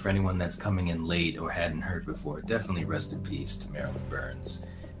 for anyone that's coming in late or hadn't heard before, definitely rest in peace to Marilyn Burns.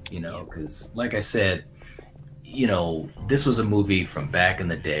 Because like I said, this was a movie from back in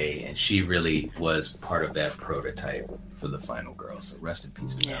the day, and she really was part of that prototype for the final girl. So rest in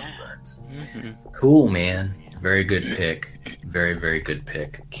peace to Marilyn Burns. Mm-hmm. Cool, man. Very good pick. Very, very good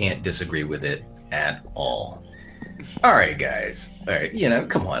pick. Can't disagree with it at all. All right, guys. All right,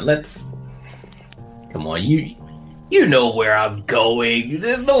 come on. Come on. You know where I'm going.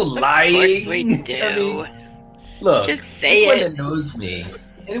 There's no lying. Of course we do. I mean, look, just say anyone it.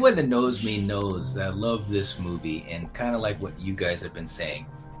 that knows me knows that I love this movie, and kind of like what you guys have been saying,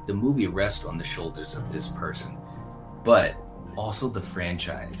 the movie rests on the shoulders of this person, but also the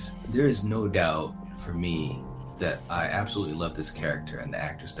franchise. There is no doubt for me that I absolutely love this character and the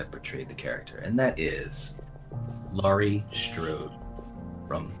actress that portrayed the character, and that is Laurie Strode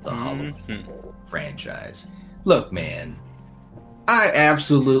from the Halloween franchise. Look, man, I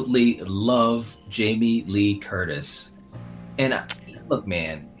absolutely love Jamie Lee Curtis. And look,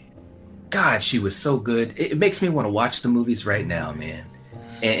 man, God, she was so good. It makes me want to watch the movies right now, man.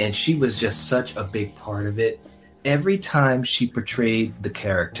 And she was just such a big part of it. Every time she portrayed the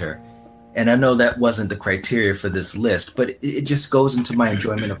character, and I know that wasn't the criteria for this list, but it just goes into my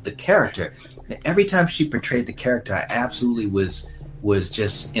enjoyment of the character. Every time she portrayed the character, I absolutely was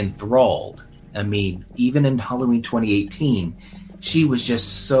just enthralled. I mean, even in Halloween 2018, she was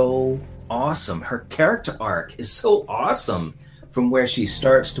just so awesome. Her character arc is so awesome from where she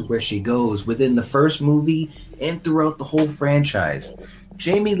starts to where she goes within the first movie and throughout the whole franchise.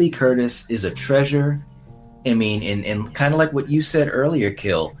 Jamie Lee Curtis is a treasure. I mean, and kind of like what you said earlier,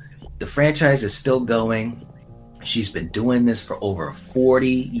 Kill, the franchise is still going. She's been doing this for over 40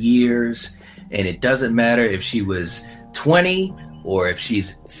 years, and it doesn't matter if she was 20 or if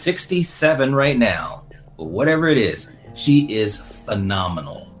she's 67 right now, or whatever it is, she is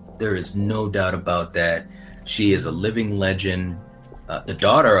phenomenal. There is no doubt about that. She is a living legend, the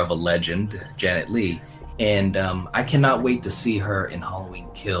daughter of a legend, Janet Leigh, and I cannot wait to see her in Halloween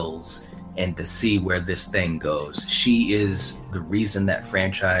Kills and to see where this thing goes. She is the reason that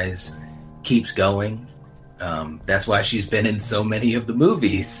franchise keeps going. That's why she's been in so many of the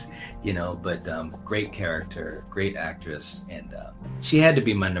movies. you know, but great character, great actress, and she had to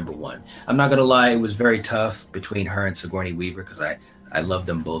be my number one. I'm not gonna lie, it was very tough between her and Sigourney Weaver because I love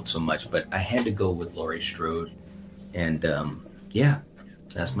them both so much, but I had to go with Laurie Strode, and yeah,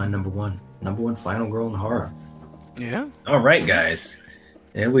 that's my number one final girl in horror. Yeah. All right, guys,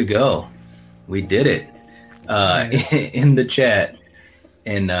 there we go, we did it. In the chat,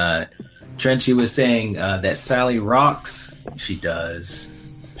 and Trenchy was saying that Sally rocks. She does,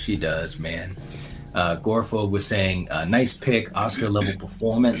 man. Gorephobe was saying nice pick, Oscar level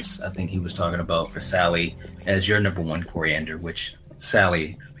performance. I think he was talking about for Sally as your number one, Coriander, which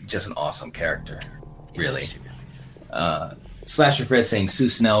Sally, just an awesome character, really. Slasher Fred saying Sue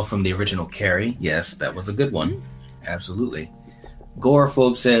Snell from the original Carrie. Yes, that was a good one, absolutely.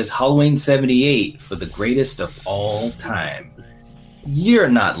 Gorephobe says Halloween 78 for the greatest of all time. You're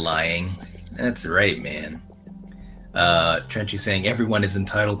not lying. That's right, man. Trenchy saying everyone is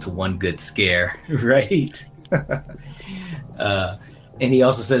entitled to one good scare, right? And he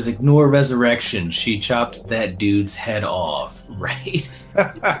also says ignore Resurrection. She chopped that dude's head off, right?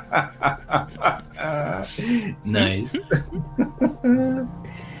 Nice.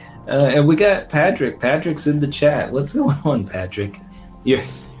 And we got Patrick. Patrick's in the chat. What's going on, Patrick?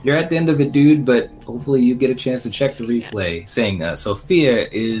 You're at the end of it, dude, but hopefully you get a chance to check the replay. Saying Sophia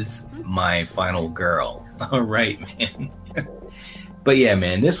is my final girl. All right, man. But yeah,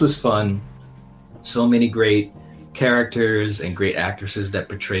 man, this was fun. So many great characters and great actresses that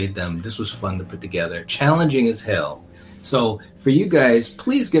portrayed them. This was fun to put together. Challenging as hell. So for you guys,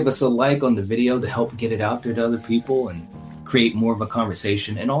 please give us a like on the video to help get it out there to other people and create more of a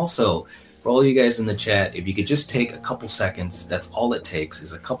conversation. And also, for all you guys in the chat, if you could just take a couple seconds, that's all it takes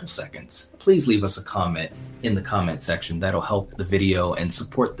is a couple seconds. Please leave us a comment in the comment section. That'll help the video and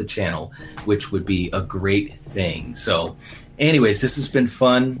support the channel, which would be a great thing. So anyways, this has been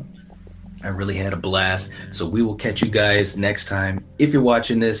fun. I really had a blast. So we will catch you guys next time. If you're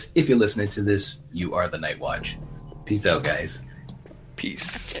watching this, if you're listening to this, you are the Night Watch. Peace out, guys.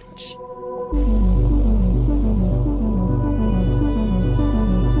 Peace.